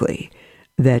quickly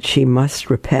that she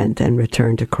must repent and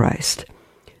return to Christ.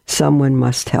 Someone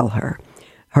must tell her.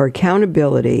 Her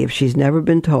accountability, if she's never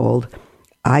been told,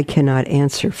 I cannot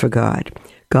answer for God.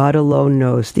 God alone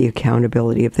knows the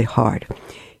accountability of the heart.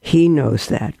 He knows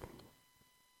that.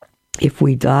 If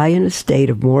we die in a state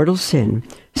of mortal sin,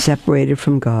 separated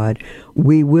from God,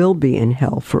 we will be in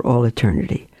hell for all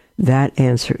eternity. That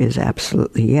answer is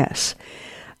absolutely yes.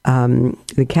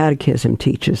 The Catechism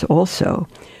teaches also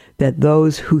that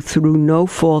those who through no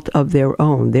fault of their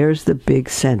own, there's the big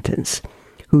sentence,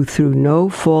 who through no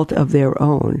fault of their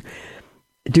own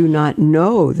do not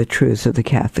know the truths of the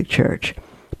Catholic Church,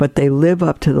 but they live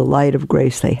up to the light of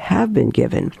grace they have been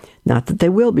given. Not that they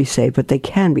will be saved, but they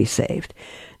can be saved.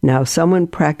 Now, someone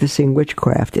practicing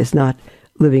witchcraft is not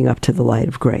living up to the light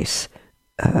of grace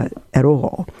at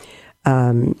all.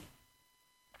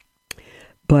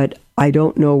 But I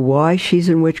don't know why she's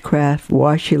in witchcraft,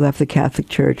 why she left the Catholic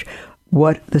Church,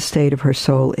 what the state of her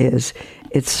soul is.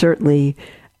 It's certainly,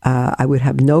 I would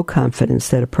have no confidence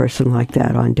that a person like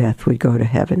that on death would go to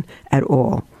heaven at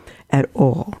all.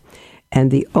 And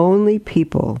the only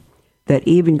people that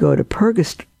even go to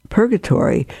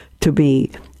purgatory to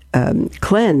be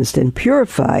cleansed and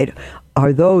purified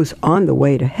are those on the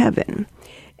way to heaven.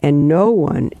 And no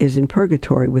one is in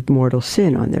purgatory with mortal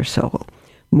sin on their soul.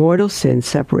 Mortal sin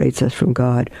separates us from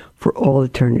God for all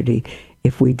eternity.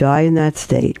 If we die in that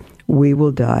state, we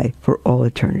will die for all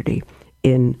eternity,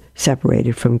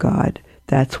 separated from God.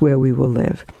 That's where we will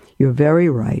live. You're very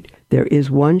right. There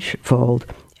is one fold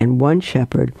and one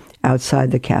shepherd outside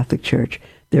the Catholic Church.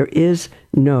 There is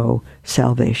no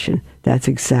salvation. That's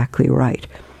exactly right.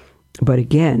 But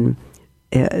again,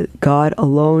 God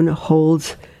alone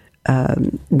knows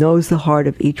the heart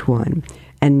of each one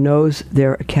and knows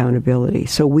their accountability.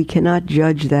 So we cannot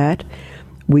judge that.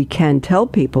 We can tell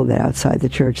people that outside the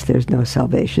church there's no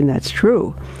salvation. That's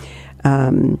true.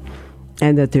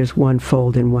 And that there's one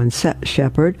fold and one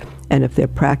shepherd. And if they're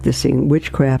practicing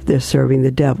witchcraft, they're serving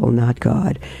the devil, not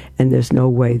God. And there's no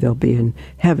way they'll be in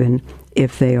heaven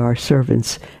if they are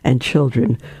servants and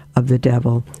children of the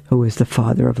devil, who is the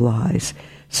father of lies.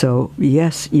 So,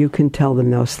 yes, you can tell them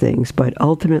those things, but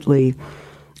ultimately,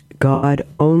 God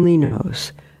only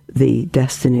knows the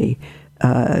destiny,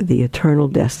 the eternal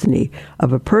destiny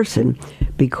of a person,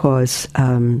 because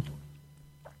I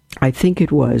think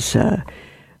it was,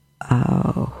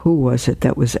 who was it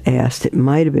that was asked? It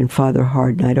might have been Father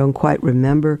Hardon. I don't quite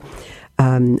remember.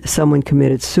 Someone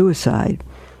committed suicide,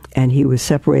 and he was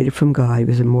separated from God. It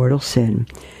was a mortal sin,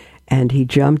 and he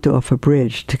jumped off a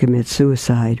bridge to commit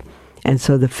suicide. And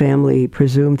so the family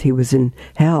presumed he was in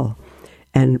hell.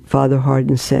 And Father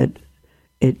Hardon said,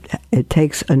 it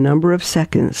takes a number of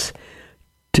seconds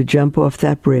to jump off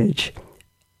that bridge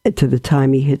to the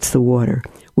time he hits the water,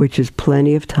 which is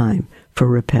plenty of time for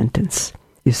repentance.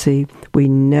 You see, we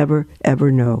never,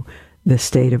 ever know the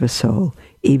state of a soul,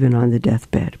 even on the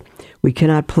deathbed. We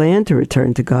cannot plan to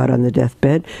return to God on the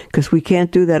deathbed, because we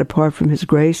can't do that apart from His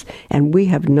grace, and we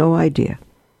have no idea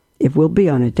if we'll be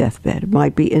on a deathbed. It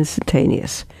might be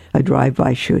instantaneous, a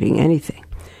drive-by shooting, anything.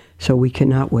 So we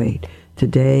cannot wait.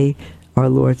 Today, our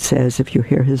Lord says, if you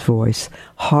hear His voice,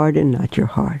 harden not your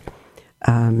heart.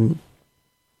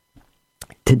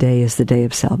 Today is the day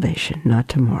of salvation, not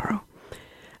tomorrow.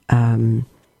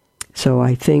 So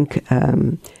I think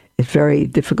it's very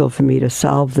difficult for me to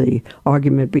solve the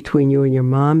argument between you and your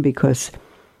mom, because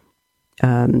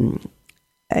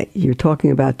you're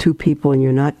talking about two people and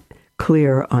you're not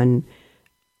clear on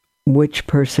which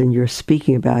person you're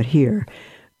speaking about here.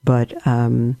 But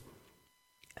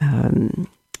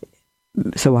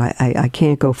so I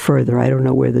can't go further. I don't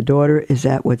know where the daughter is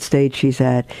at, what stage she's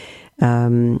at,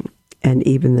 and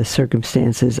even the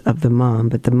circumstances of the mom.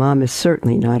 But the mom is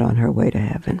certainly not on her way to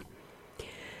heaven.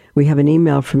 We have an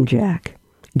email from Jack.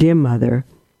 Dear Mother,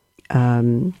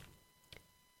 I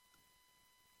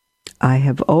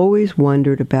have always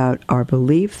wondered about our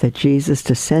belief that Jesus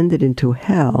descended into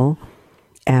hell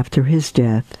after his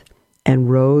death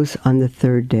and rose on the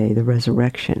third day, the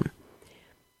resurrection.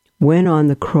 When on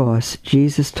the cross,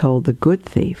 Jesus told the good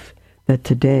thief that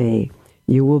today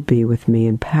you will be with me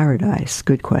in paradise.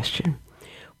 Good question.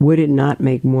 Would it not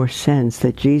make more sense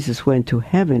that Jesus went to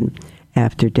heaven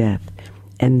after death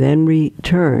and then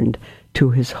returned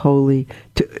to his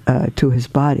to his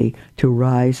body to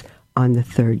rise on the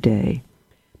third day?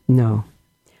 No,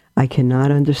 I cannot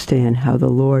understand how the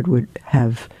Lord would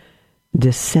have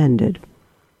descended.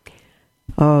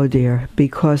 Oh dear,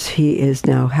 because he is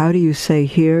now, how do you say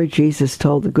here, Jesus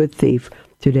told the good thief,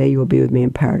 today you will be with me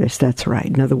in paradise. That's right.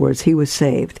 In other words, he was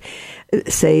saved.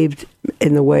 Saved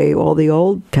in the way all the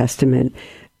Old Testament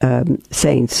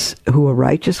saints who were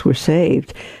righteous were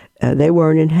saved. They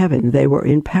weren't in heaven. They were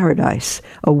in paradise,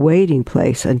 a waiting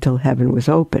place until heaven was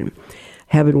open.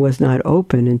 Heaven was not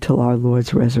open until our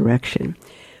Lord's resurrection.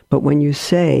 But when you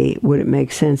say, would it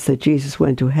make sense that Jesus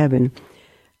went to heaven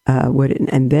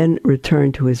and then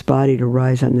returned to his body to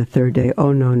rise on the third day?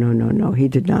 Oh, no. He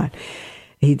did not.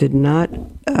 He did not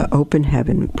open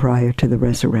heaven prior to the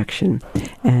resurrection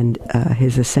and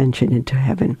his ascension into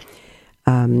heaven.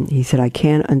 He said, I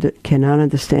cannot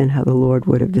understand how the Lord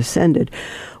would have descended.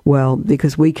 Well,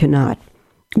 because we cannot.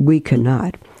 We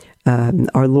cannot.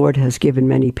 Our Lord has given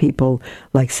many people,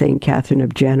 like St. Catherine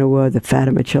of Genoa, the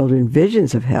Fatima children,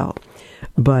 visions of hell.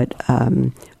 But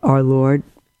our Lord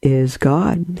is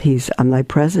God. He's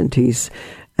omnipresent. He's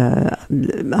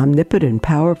omnipotent,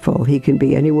 powerful. He can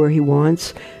be anywhere he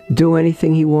wants, do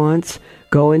anything he wants,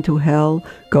 go into hell,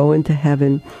 go into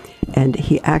heaven. And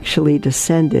he actually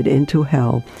descended into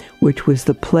hell, which was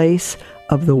the place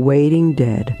of the waiting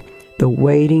dead,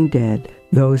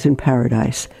 those in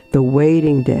paradise, the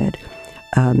waiting dead,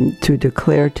 to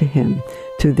declare to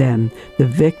them, the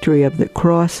victory of the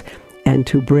cross, and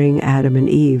to bring Adam and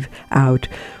Eve out,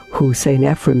 who St.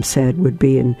 Ephrem said would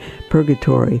be in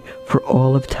purgatory for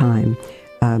all of time.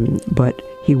 But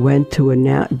he went to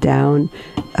announce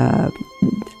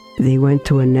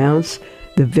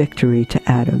the victory to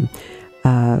Adam.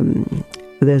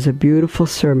 There's a beautiful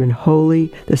sermon,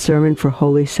 the sermon for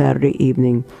Holy Saturday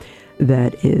evening,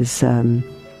 that is,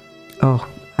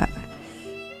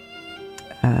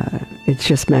 It's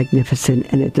just magnificent,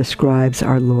 and it describes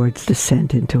our Lord's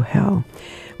descent into hell.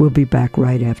 We'll be back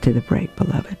right after the break,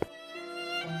 beloved.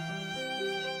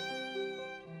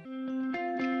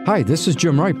 Hi, this is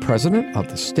Jim Wright, president of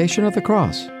the Station of the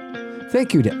Cross.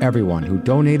 Thank you to everyone who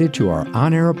donated to our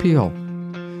on-air appeal.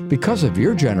 Because of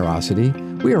your generosity,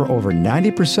 we are over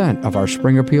 90% of our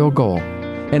spring appeal goal.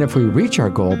 And if we reach our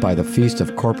goal by the Feast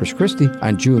of Corpus Christi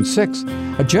on June 6th,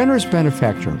 a generous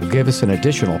benefactor will give us an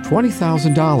additional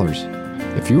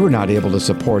 $20,000. If you were not able to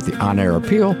support the on-air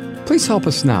appeal, please help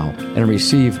us now and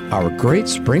receive our great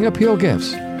spring appeal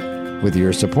gifts. With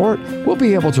your support, we'll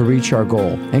be able to reach our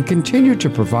goal and continue to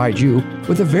provide you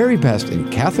with the very best in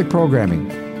Catholic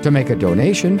programming. To make a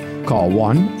donation, call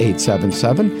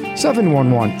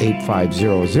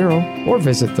 1-877-711-8500 or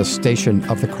visit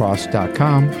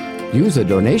thestationofthecross.com. Use the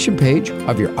donation page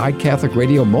of your iCatholic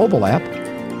Radio mobile app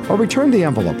or return the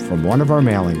envelope from one of our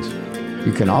mailings.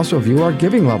 You can also view our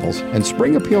giving levels and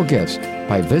spring appeal gifts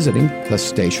by visiting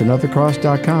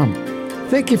thestationofthecross.com.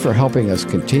 Thank you for helping us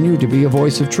continue to be a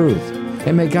voice of truth,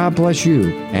 and may God bless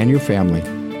you and your family.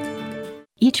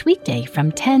 Each weekday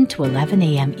from 10 to 11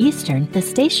 a.m. Eastern, the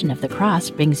Station of the Cross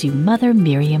brings you Mother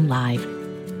Miriam Live.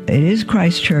 It is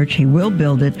Christ Church. He will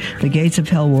build it. The gates of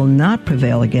hell will not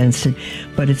prevail against it.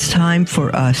 But it's time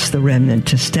for us, the remnant,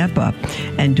 to step up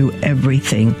and do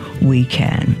everything we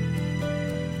can.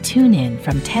 Tune in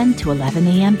from 10 to 11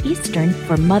 a.m. Eastern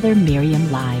for Mother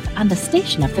Miriam Live on the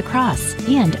Station of the Cross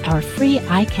and our free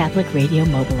iCatholic Radio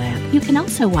mobile app. You can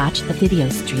also watch the video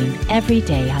stream every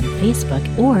day on Facebook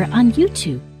or on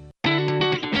YouTube.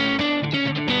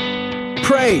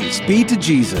 Praise be to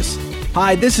Jesus.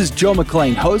 Hi, this is Joe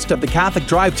McLean, host of the Catholic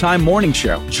Drive Time Morning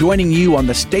Show, joining you on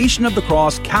the Station of the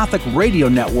Cross Catholic Radio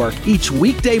Network each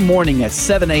weekday morning at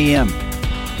 7 a.m.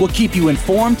 We'll keep you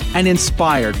informed and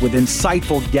inspired with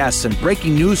insightful guests and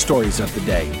breaking news stories of the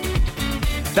day.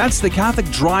 That's the Catholic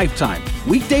Drive Time,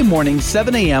 weekday morning,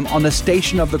 7 a.m. on the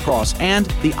Station of the Cross and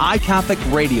the iCatholic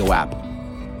Radio app.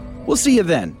 We'll see you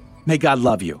then. May God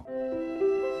love you.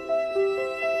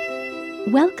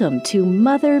 Welcome to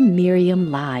Mother Miriam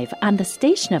Live on the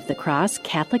Station of the Cross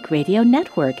Catholic Radio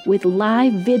Network with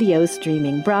live video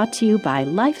streaming brought to you by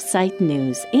LifeSite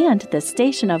News and the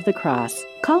Station of the Cross.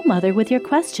 Call Mother with your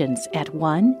questions at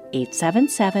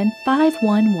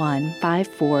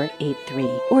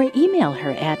 1-877-511-5483 or email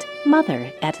her at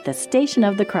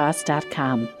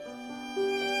mother@thestationofthecross.com.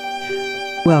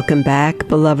 Welcome back,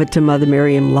 beloved, to Mother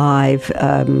Miriam Live.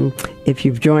 If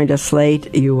you've joined us late,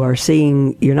 you're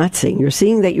seeing that you're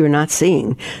not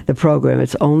seeing the program.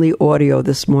 It's only audio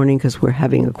this morning because we're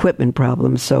having equipment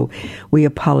problems, so we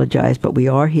apologize, but we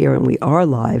are here and we are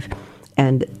live.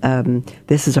 And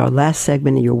this is our last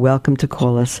segment, and you're welcome to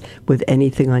call us with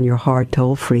anything on your heart,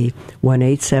 toll-free,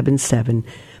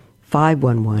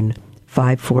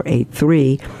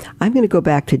 1-877-511-5483. I'm going to go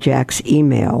back to Jack's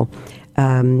email,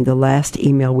 the last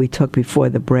email we took before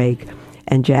the break,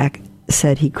 and Jack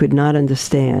said he could not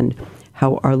understand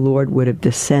how our Lord would have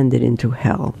descended into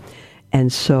hell.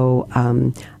 And so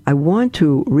I want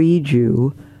to read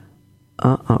you,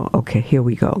 okay, here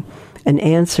we go, an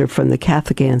answer from the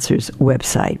Catholic Answers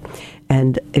website.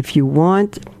 And if you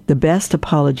want the best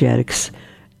apologetics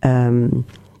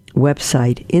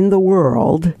website in the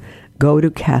world, go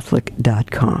to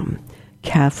Catholic.com.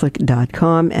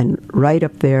 Catholic.com, and right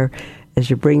up there, as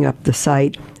you bring up the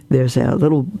site, there's a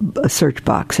little search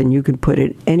box, and you can put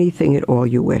in anything at all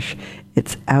you wish.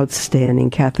 It's outstanding.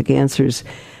 Catholic Answers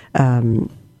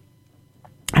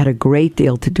had a great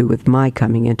deal to do with my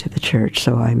coming into the church,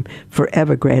 so I'm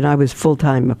forever grateful. I was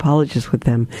full-time apologist with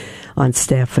them on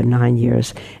staff for 9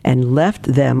 years and left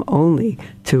them only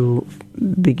to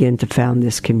begin to found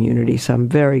this community, so I'm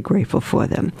very grateful for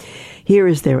them. Here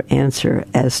is their answer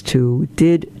as to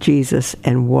did Jesus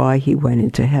and why he went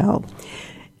into hell.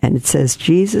 And it says,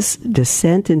 Jesus'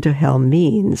 descent into hell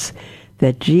means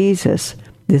that Jesus,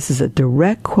 this is a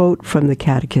direct quote from the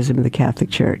Catechism of the Catholic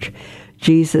Church,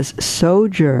 Jesus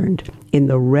sojourned in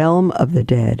the realm of the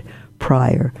dead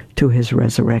prior to his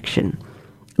resurrection.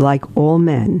 Like all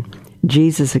men,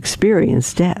 Jesus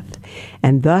experienced death,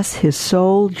 and thus his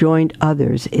soul joined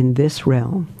others in this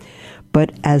realm.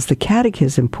 But as the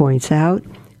Catechism points out,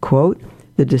 quote,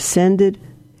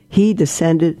 he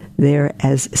descended there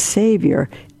as Savior,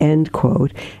 end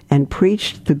quote, and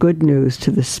preached the good news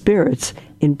to the spirits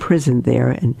imprisoned there,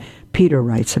 and Peter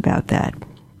writes about that.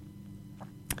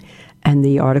 And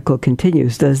the article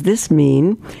continues, does this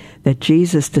mean that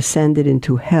Jesus descended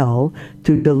into hell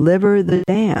to deliver the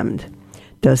damned?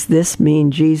 Does this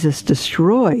mean Jesus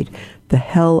destroyed the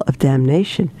hell of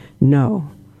damnation?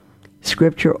 No.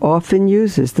 Scripture often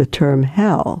uses the term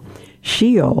hell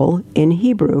Sheol in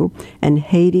Hebrew, and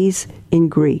Hades in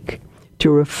Greek,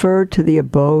 to refer to the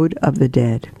abode of the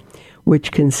dead,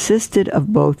 which consisted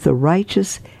of both the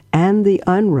righteous and the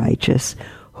unrighteous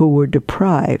who were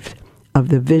deprived of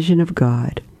the vision of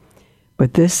God.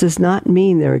 But this does not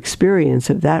mean their experience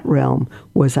of that realm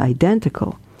was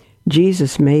identical.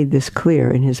 Jesus made this clear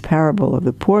in his parable of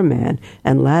the poor man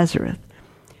and Lazarus.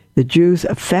 The Jews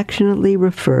affectionately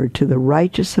referred to the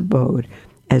righteous abode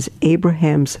as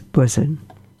Abraham's bosom.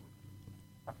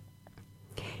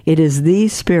 It is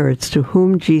these spirits to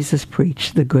whom Jesus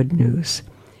preached the good news.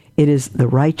 It is the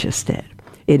righteous dead.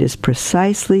 It is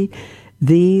precisely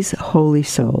these holy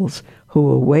souls who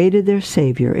awaited their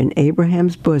Savior in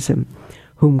Abraham's bosom,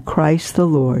 whom Christ the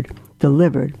Lord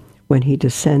delivered when he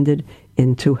descended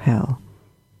into hell.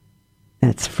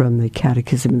 That's from the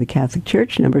Catechism of the Catholic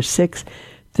Church, number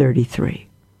 633.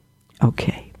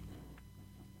 Okay.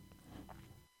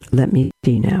 Let me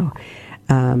see now.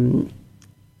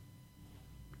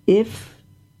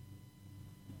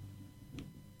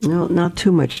 Not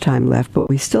too much time left, but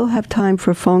we still have time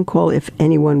for a phone call if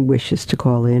anyone wishes to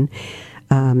call in.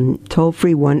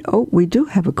 Toll-free one. Oh, we do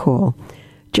have a call.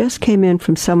 Just came in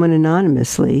from someone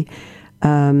anonymously.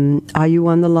 Are you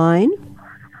on the line?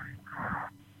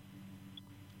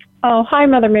 Oh, hi,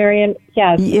 Mother Marian.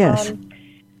 Yes. Yes.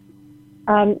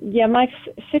 My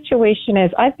situation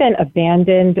is I've been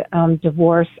abandoned,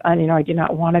 divorced. I do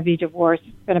not want to be divorced.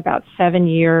 It's been about 7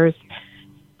 years.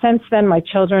 Since then, my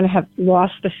children have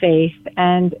lost the faith,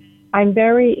 and I'm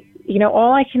very,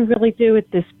 all I can really do at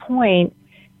this point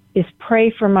is pray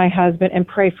for my husband and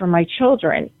pray for my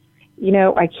children.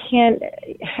 I can't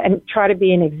and try to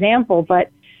be an example, but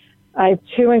I have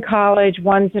 2 in college,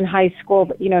 one's in high school,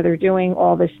 but, they're doing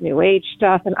all this New Age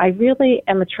stuff, and I really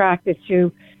am attracted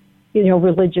to,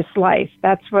 religious life.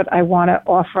 That's what I want to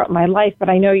offer up my life, but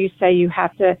I know you say you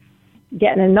have to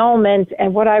get an annulment,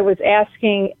 and what I wanted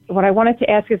to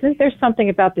ask is there something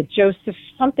about the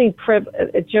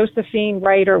Josephine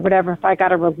rite or whatever, if I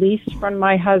got a release from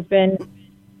my husband,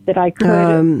 that I could,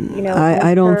 I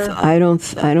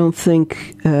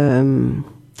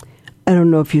don't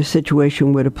know if your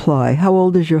situation would apply. How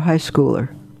old is your high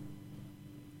schooler?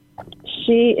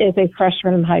 She is a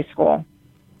freshman in high school.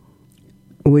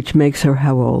 Which makes her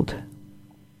how old?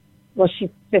 Well, she's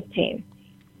 15.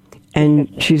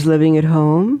 And she's living at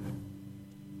home?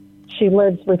 She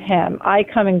lives with him. I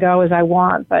come and go as I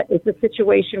want, but it's a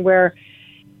situation where,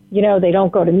 they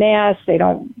don't go to Mass, they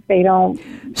don't.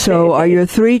 So are your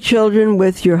 3 children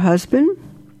with your husband?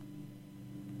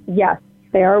 Yes,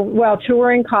 they are. Well, 2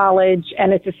 are in college,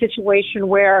 and it's a situation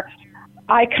where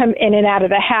I come in and out of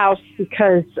the house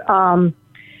because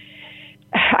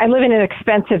I live in an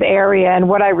expensive area, and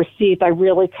what I received, I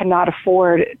really cannot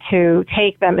afford to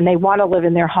take them, and they want to live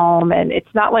in their home. And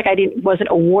it's not like I wasn't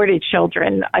awarded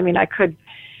children. I mean, I could,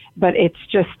 but it's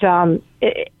just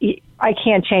I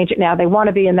can't change it now. They want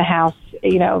to be in the house.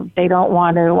 They don't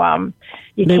want to.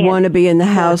 They want to be in the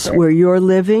house where you're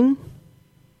living?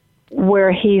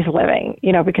 Where he's living,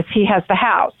 because he has the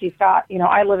house. He's got,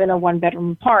 I live in a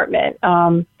 1-bedroom apartment.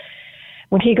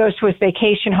 When he goes to his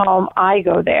vacation home, I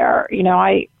go there.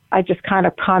 I just kind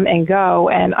of come and go,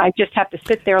 and I just have to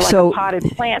sit there like a potted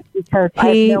plant because I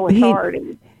have no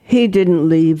authority. He didn't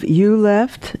leave. You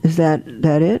left? Is that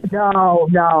it? No.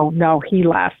 He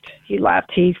left. He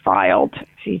filed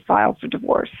for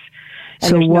divorce. And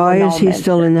so why is he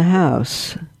still in the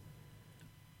house?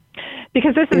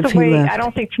 Because this is the way, I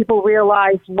don't think people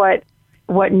realize what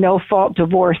no-fault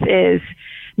divorce is.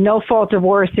 No-fault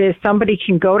divorce is somebody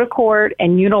can go to court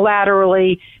and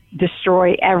unilaterally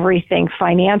destroy everything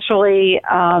financially.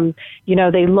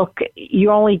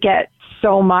 You only get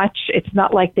so much. It's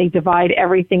not like they divide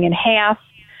everything in half.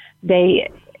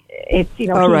 His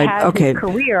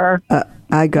career.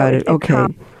 I got it. Okay.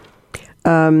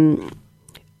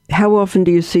 How often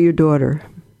do you see your daughter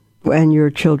and your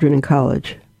children in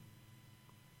college?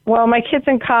 Well, my kids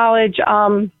in college,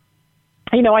 I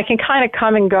can kind of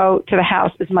come and go to the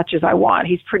house as much as I want.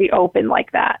 He's pretty open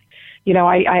like that.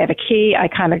 I have a key. I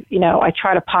kind of, I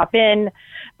try to pop in,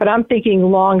 but I'm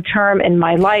thinking long term in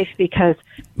my life because.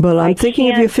 Well, I'm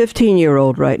thinking of your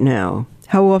 15-year-old right now.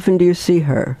 How often do you see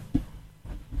her?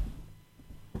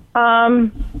 A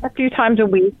few times a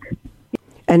week.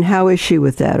 And how is she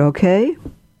with that? Okay?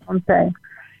 Okay.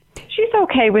 She's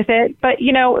okay with it, but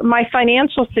my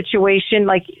financial situation,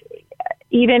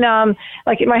 even my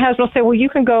husband will say, well, you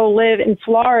can go live in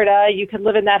Florida. You can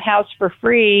live in that house for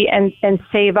free and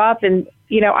save up. And,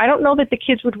 I don't know that the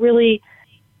kids would really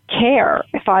care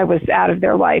if I was out of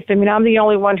their life. I mean, I'm the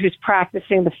only one who's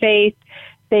practicing the faith.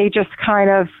 They just kind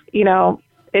of,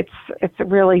 it's a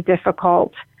really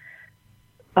difficult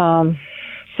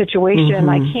situation.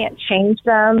 I can't change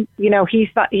them. He's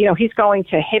going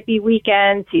to hippie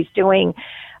weekends. He's doing,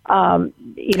 I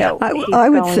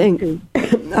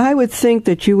would think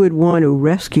that you would want to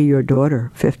rescue your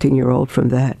daughter, 15-year-old, from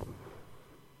that.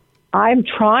 I'm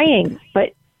trying,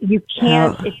 but you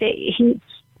can't.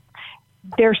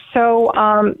 They're so,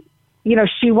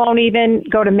 she won't even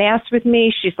go to Mass with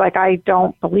me. She's like, I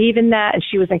don't believe in that. And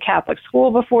she was in Catholic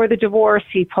school before the divorce.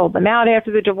 He pulled them out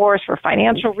after the divorce for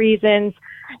financial reasons.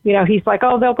 He's like,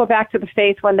 oh, they'll go back to the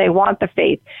faith when they want the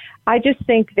faith. I just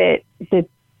think that the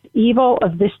evil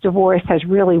of this divorce has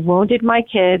really wounded my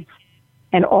kids,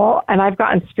 and I've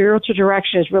gotten spiritual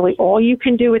direction is really all you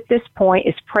can do at this point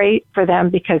is pray for them,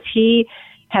 because he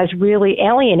has really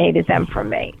alienated them from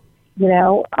me.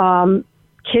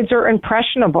 Kids are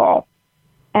impressionable,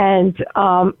 and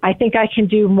I think I can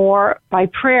do more by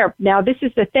prayer. Now, this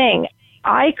is the thing.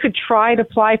 I could try to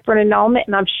apply for an annulment,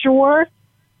 and I'm sure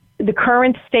the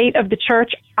current state of the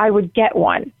church, I would get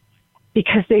one,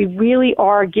 because they really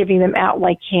are giving them out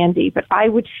like candy. But I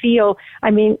would feel,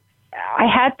 I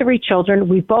had 3 children.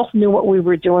 We both knew what we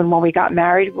were doing when we got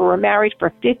married. We were married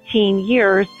for 15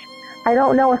 years. I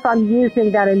don't know if I'm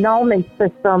using that annulment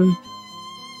system.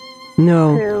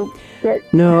 No,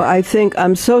 I think,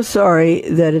 I'm so sorry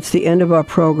that it's the end of our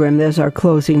program. There's our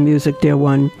closing music, dear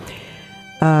one.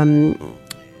 I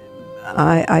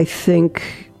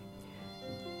think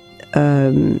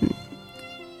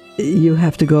you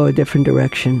have to go a different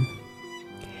direction.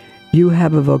 You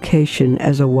have a vocation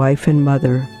as a wife and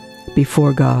mother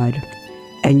before God,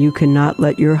 and you cannot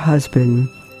let your husband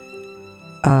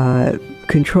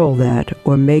control that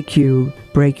or make you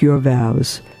break your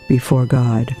vows before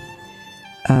God.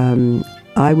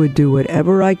 I would do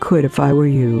whatever I could if I were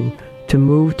you to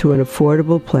move to an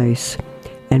affordable place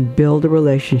and build a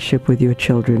relationship with your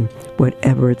children,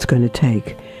 whatever it's going to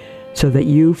take, so that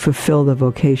you fulfill the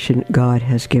vocation God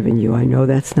has given you. I know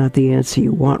that's not the answer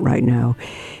you want right now.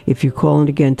 If you call in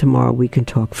again tomorrow, we can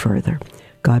talk further.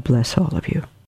 God bless all of you.